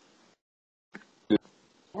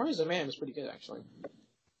 Warriors of Mayhem is pretty good, actually.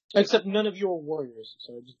 Except none of you are warriors,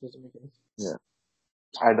 so it just doesn't make any sense. Yeah.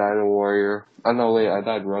 I died a warrior. Oh no, wait, I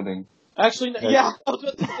died running. Actually, no, yeah, I was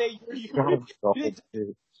about to say you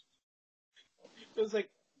Dude. It was like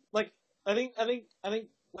I think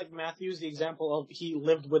like Matthew's the example of he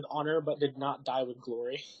lived with honor but did not die with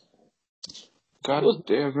glory. God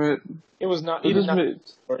damn it. It was not. He did not die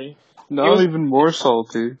with glory. Now I'm even more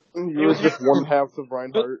salty. You was just one half of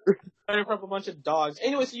Reinhardt. Fighting from a bunch of dogs.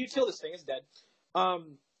 Anyway, so you kill this thing. It's dead.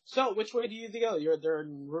 So which way do you go? They're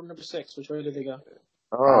in room number 6. Which way do they go?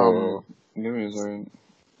 Give me a second.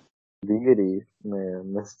 Deity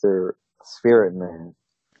man, Mr. Spirit Man.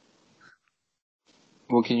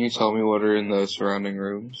 Well, can you tell me what are in the surrounding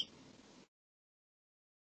rooms?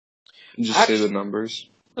 Just say the numbers.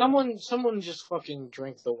 Someone just fucking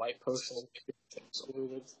drank the white potion.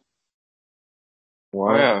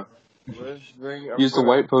 What? Oh yeah. Use the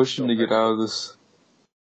white potion to get out of this.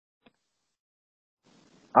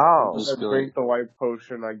 Oh. I drink the white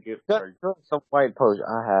potion, I get Drink some white potion.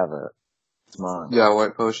 I have it. It's mine. Yeah,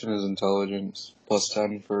 white potion is intelligence. Plus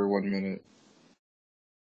 10 for 1 minute.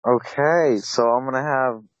 Okay, so I'm gonna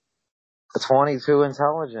have a 22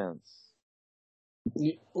 intelligence.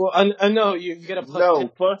 Well, I know you get a plus 10.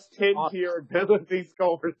 Plus 10 to your ability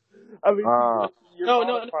scores. I mean, your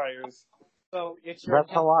modifiers. So it's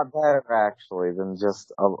That's a lot better actually than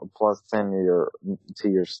just a plus 10 to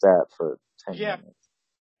your stat for 10 minutes.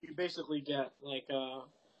 You basically get like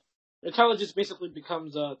intelligence basically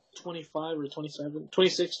becomes 25 or 27,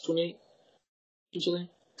 26, 28 usually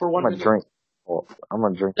for 1 minute. I'm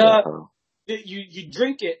gonna drink that though. You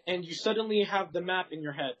drink it and you suddenly have the map in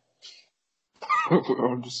your head. Do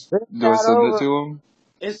I send it to him?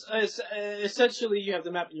 It's essentially you have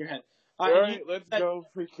the map in your head. Alright, let's go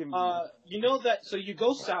freaking... you know that, so you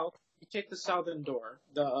go south, you take the southern door,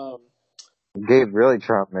 Gabe really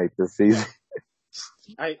trying to make this season.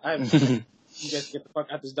 you guys get the fuck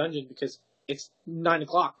out of this dungeon because it's 9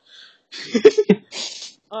 o'clock.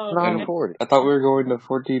 9:40. I thought we were going to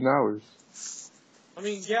 14 hours. I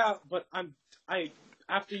mean, yeah, but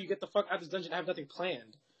after you get the fuck out of this dungeon, I have nothing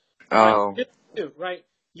planned. Oh. Right?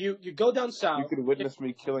 You go down south. You could witness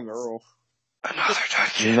me killing Earl. Another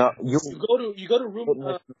dungeon. You go to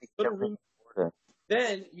room.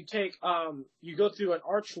 Then you take you go through an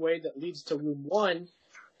archway that leads to room 1,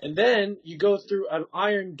 and then you go through an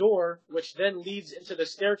iron door, which then leads into the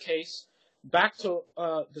staircase back to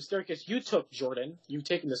the staircase you took, Jordan. You've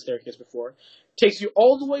taken the staircase before. Takes you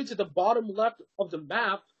all the way to the bottom left of the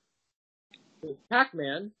map,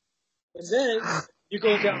 Pac-Man, and then you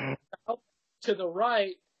go down south to the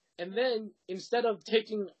right, and then instead of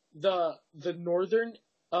taking the northern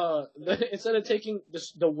instead of taking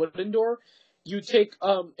the wooden door, you take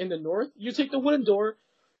in the north, you take the wooden door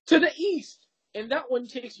to the east, and that one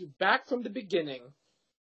takes you back from the beginning.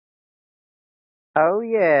 Oh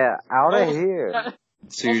yeah, out of here.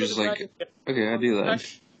 So you're just like, okay, I do that.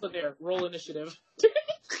 There, roll initiative.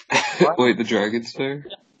 Wait, the dragon's there?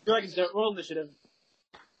 Yeah, dragon's there, roll initiative.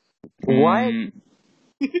 What?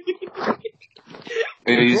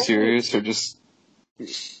 Are you serious or just...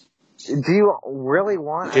 Do you really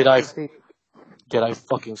want Did I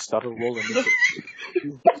fucking stutter roll initiative?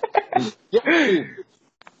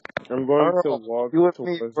 I'm going to walk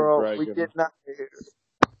towards the dragon. We did not.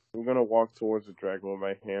 I'm gonna walk towards the dragon with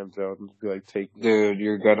my hands out and be like, take me. Dude,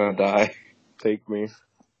 you're gonna die. Take me.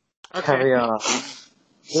 Okay. Carry on.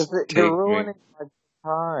 You're ruining my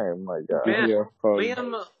time, my God. Man, Yeah,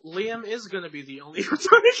 Liam is gonna be the only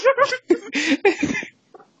returning.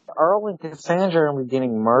 Earl and Cassandra are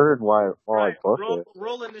getting murdered while I book it.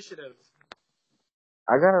 Roll initiative.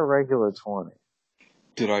 I got a regular 20.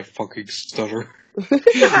 Did I fucking stutter?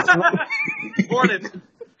 Vordan.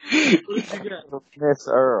 Who did you get? Miss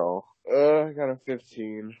Earl. I got a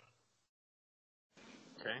 15.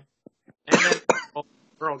 Okay. And then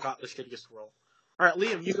Earl got the shittiest roll. Alright,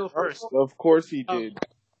 Liam, you go first. Of course he did.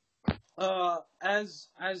 As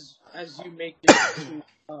you make it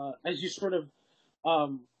to, as you sort of,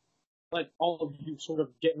 like all of you sort of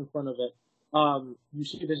get in front of it, you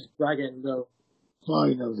see this dragon go,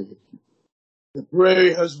 finally, the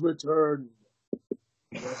prey has returned.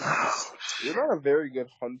 You're not a very good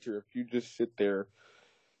hunter if you just sit there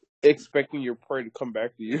expecting your prey to come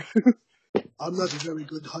back to you. I'm not a very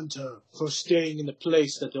good hunter for staying in a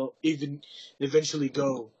place that they'll even eventually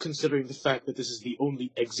go, considering the fact that this is the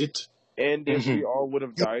only exit. And if we all would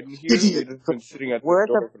have died in here, we'd have been sitting at the door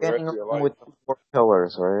for the rest of your life. With the 4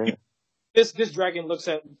 pillars, right? This dragon looks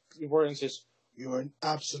at Vordan and says, "You're an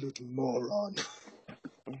absolute moron."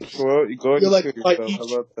 Well, you go ahead and kill yourself. How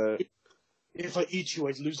about that? If I eat you,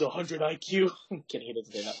 I'd lose 100 IQ. I'm kidding, he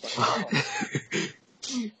doesn't say that.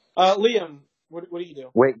 Liam, what do you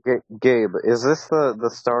do? Wait, Gabe, is this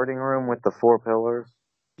the starting room with the 4 pillars?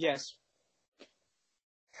 Yes.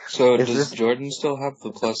 So does Jordan still have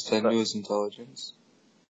the +10 to his intelligence?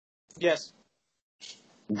 Yes.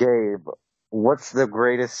 Gabe, what's the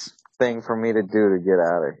greatest thing for me to do to get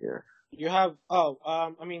out of here? You have,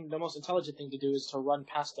 I mean, the most intelligent thing to do is to run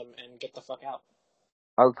past them and get the fuck out.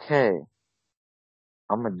 Okay.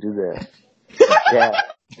 I'm gonna do that. Yeah.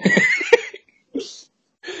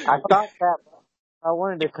 I thought that, I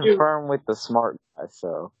wanted to confirm with the smart guy,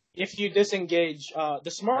 so. If you disengage,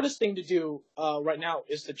 the smartest thing to do right now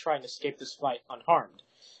is to try and escape this fight unharmed,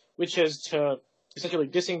 which is to essentially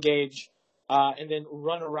disengage and then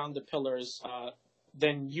run around the pillars,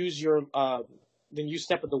 then use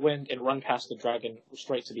Step of the Wind and run past the dragon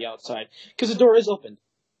straight to the outside, because the door is open.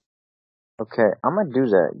 Okay, I'm gonna do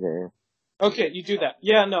that, Gabe. Okay, you do that.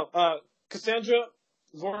 Yeah, no, Cassandra,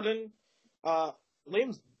 Vordan,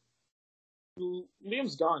 Liam's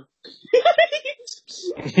gone.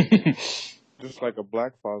 Just like a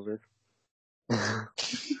black father.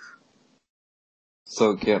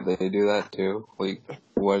 So can't they do that too? Like,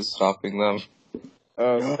 what's stopping them?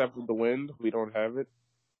 Step of the Wind, we don't have it.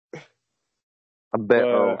 I bet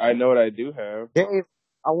Earl. I know what I do have. Gabe,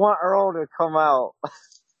 I want Earl to come out.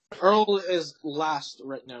 Earl is last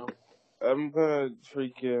right now. I'm gonna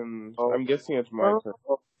freaking... I'm guessing it's my turn.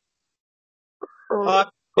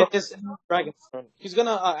 It is Dragon's turn. He's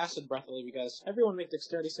gonna acid breath all of you guys. Everyone make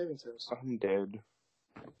dexterity saving throws. I'm dead.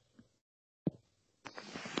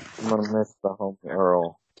 I'm gonna miss the home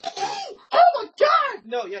Earl. Oh my god!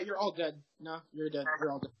 No, yeah, you're all dead. No, you're dead.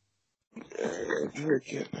 You're all dead.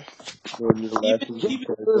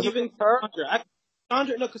 Even Cassandra.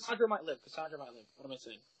 No, Cassandra might live. What am I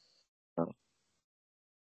saying?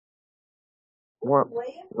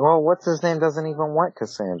 Well, what's his name doesn't even want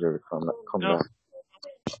Cassandra to come back.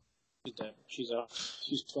 She's dead.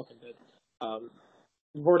 She's fucking dead.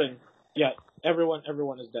 Vordan. Yeah, everyone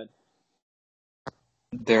is dead.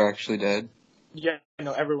 They're actually dead? Yeah,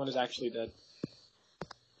 no, everyone is actually dead.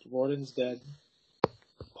 Vordan's dead.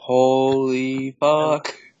 Holy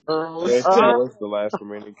fuck. Earl that was the last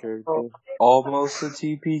remaining character. Almost a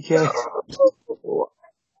TPK.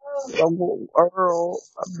 Earl,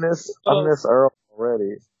 I miss Earl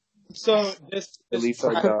already. So this At least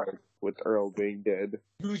I died with Earl being dead.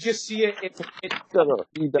 You just see it.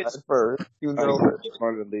 He died first. You know that. I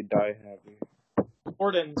finally die happy.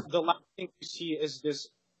 Vordan, the last thing you see is this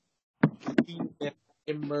demon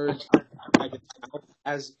emerge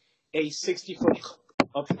as a 60-foot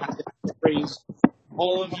of sprays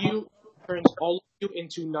all of you, turns all of you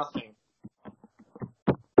into nothing.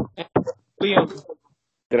 And Liam,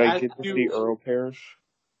 did I get to see Earl perish?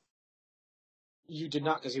 You did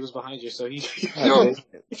not, because he was behind you, so you No. You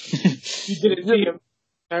didn't see him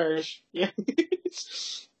perish. Yeah.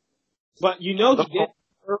 But you know he did.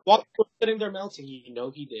 While you were sitting there melting, you know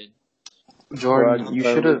he did. Jordan, you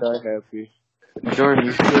should have. Jordan,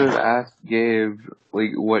 you should have asked Gabe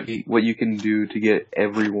like what you can do to get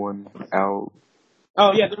everyone out.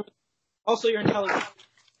 Oh yeah. Also, your intelligence.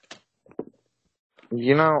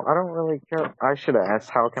 You know, I don't really care. I should have asked,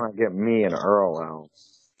 how can I get me and Earl out?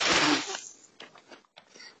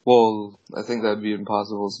 Well, I think that'd be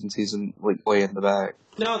impossible since he's way in the back.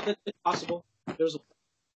 No, that's possible. There's.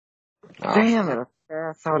 Damn it! I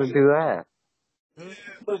asked how to do that.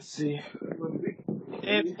 Let's see.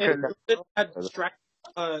 And Jordan had distracted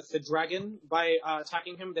the dragon by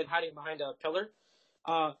attacking him, then hiding behind a pillar.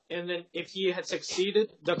 And then if he had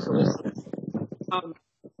succeeded the collision,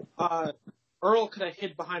 Earl could have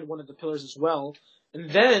hid behind one of the pillars as well. And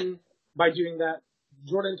then, by doing that,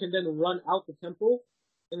 Jordan can then run out the temple.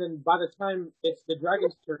 And then by the time it's the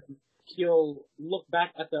dragon's turn, he'll look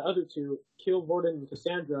back at the other two, kill Vordan and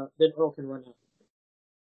Cassandra, then Earl can run out.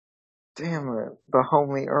 Damn it, the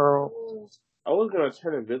homie Earl. I was gonna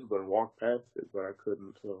turn invisible and walk past it, but I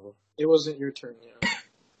couldn't. So it wasn't your turn yet.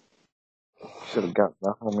 Should have got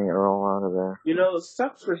the homie Earl out of there. You know, it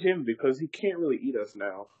sucks for him because he can't really eat us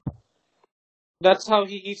now. That's how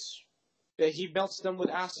he eats. He melts them with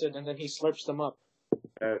acid and then he slurps them up.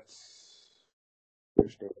 That's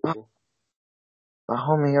understandable. The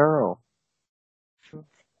homie Earl.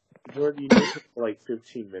 Jordan, you did it for like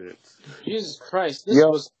 15 minutes. Jesus Christ, this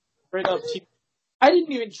was straight up TPK. I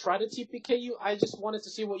didn't even try to TPK you. I just wanted to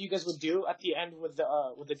see what you guys would do at the end with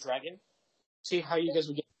the dragon. See how you guys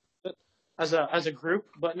would get it as a group.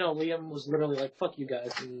 But no, Liam was literally like, "Fuck you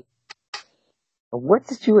guys." And what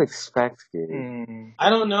did you expect, Giddy?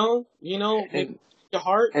 I don't know. You know, your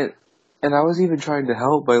heart. And I was even trying to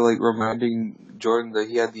help by like reminding Jordan that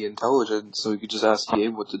he had the intelligence, so he could just ask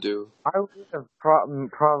Gabe what to do. I would have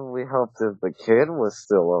probably helped if the kid was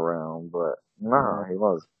still around, but no, he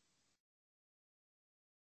wasn't.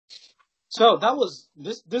 So that was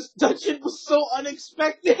this dungeon was so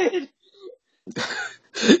unexpected.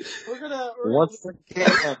 Once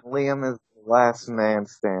again, Liam is the last man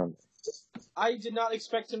standing. I did not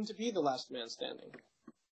expect him to be the last man standing.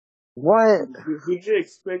 What? Who did you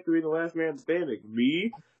expect to be the last man standing? Me?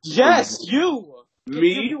 Yes, you!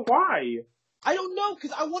 Me? Why? I don't know,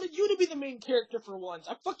 because I wanted you to be the main character for once.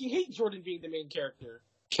 I fucking hate Jordan being the main character.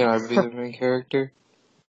 Can I be the main character?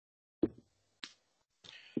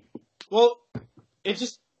 Well, it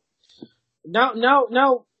just... Now,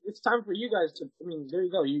 it's time for you guys to... I mean, there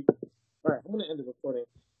you go. Alright, I'm gonna end the recording.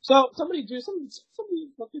 So, somebody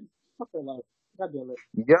fucking fuck their life. God damn it.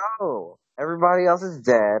 Yo! Everybody else is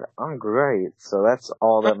dead. I'm great, so that's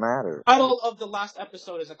all that matters. The title of the last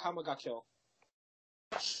episode is Akama got killed.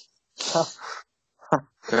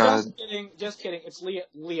 Just kidding. It's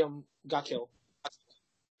Liam got killed.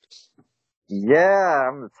 Yeah,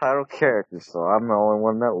 I'm the title character, so I'm the only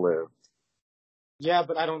one that lived. Yeah,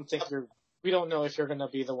 but I don't think we don't know if you're gonna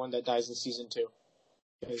be the one that dies in season 2.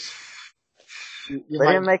 They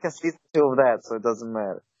didn't make a season 2 of that, so it doesn't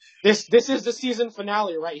matter. This is the season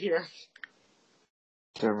finale right here.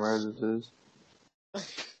 Damn right it is.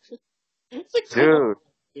 It's like dude,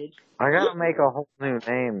 I gotta make a whole new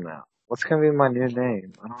name now. What's gonna be my new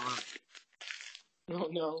name? I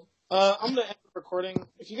don't know. I'm gonna end the recording.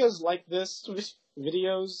 If you guys like this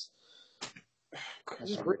videos,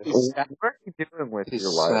 just bring me what are you doing with these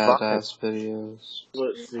your life? sad-ass videos.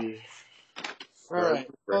 Let's see. Alright.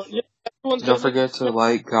 Well, yeah, don't forget to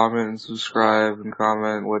like, comment, and subscribe, and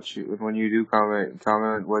comment when you do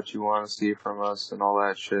comment what you want to see from us and all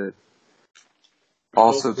that shit.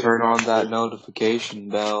 Also, turn on that notification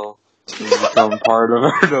bell to become part of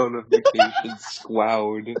our notification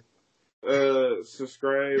squad.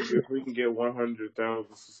 Subscribe. If we can get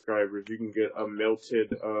 100,000 subscribers, you can get a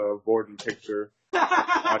melted Vordan picture. A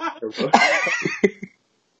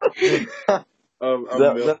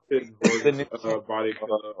melted Vordan body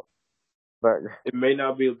pillow. It may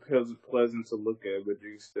not be pleasant to look at, but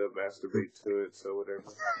you can still masturbate to it, so whatever.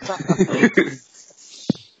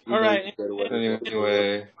 Alright.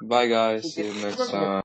 Anyway, bye guys. See you next time.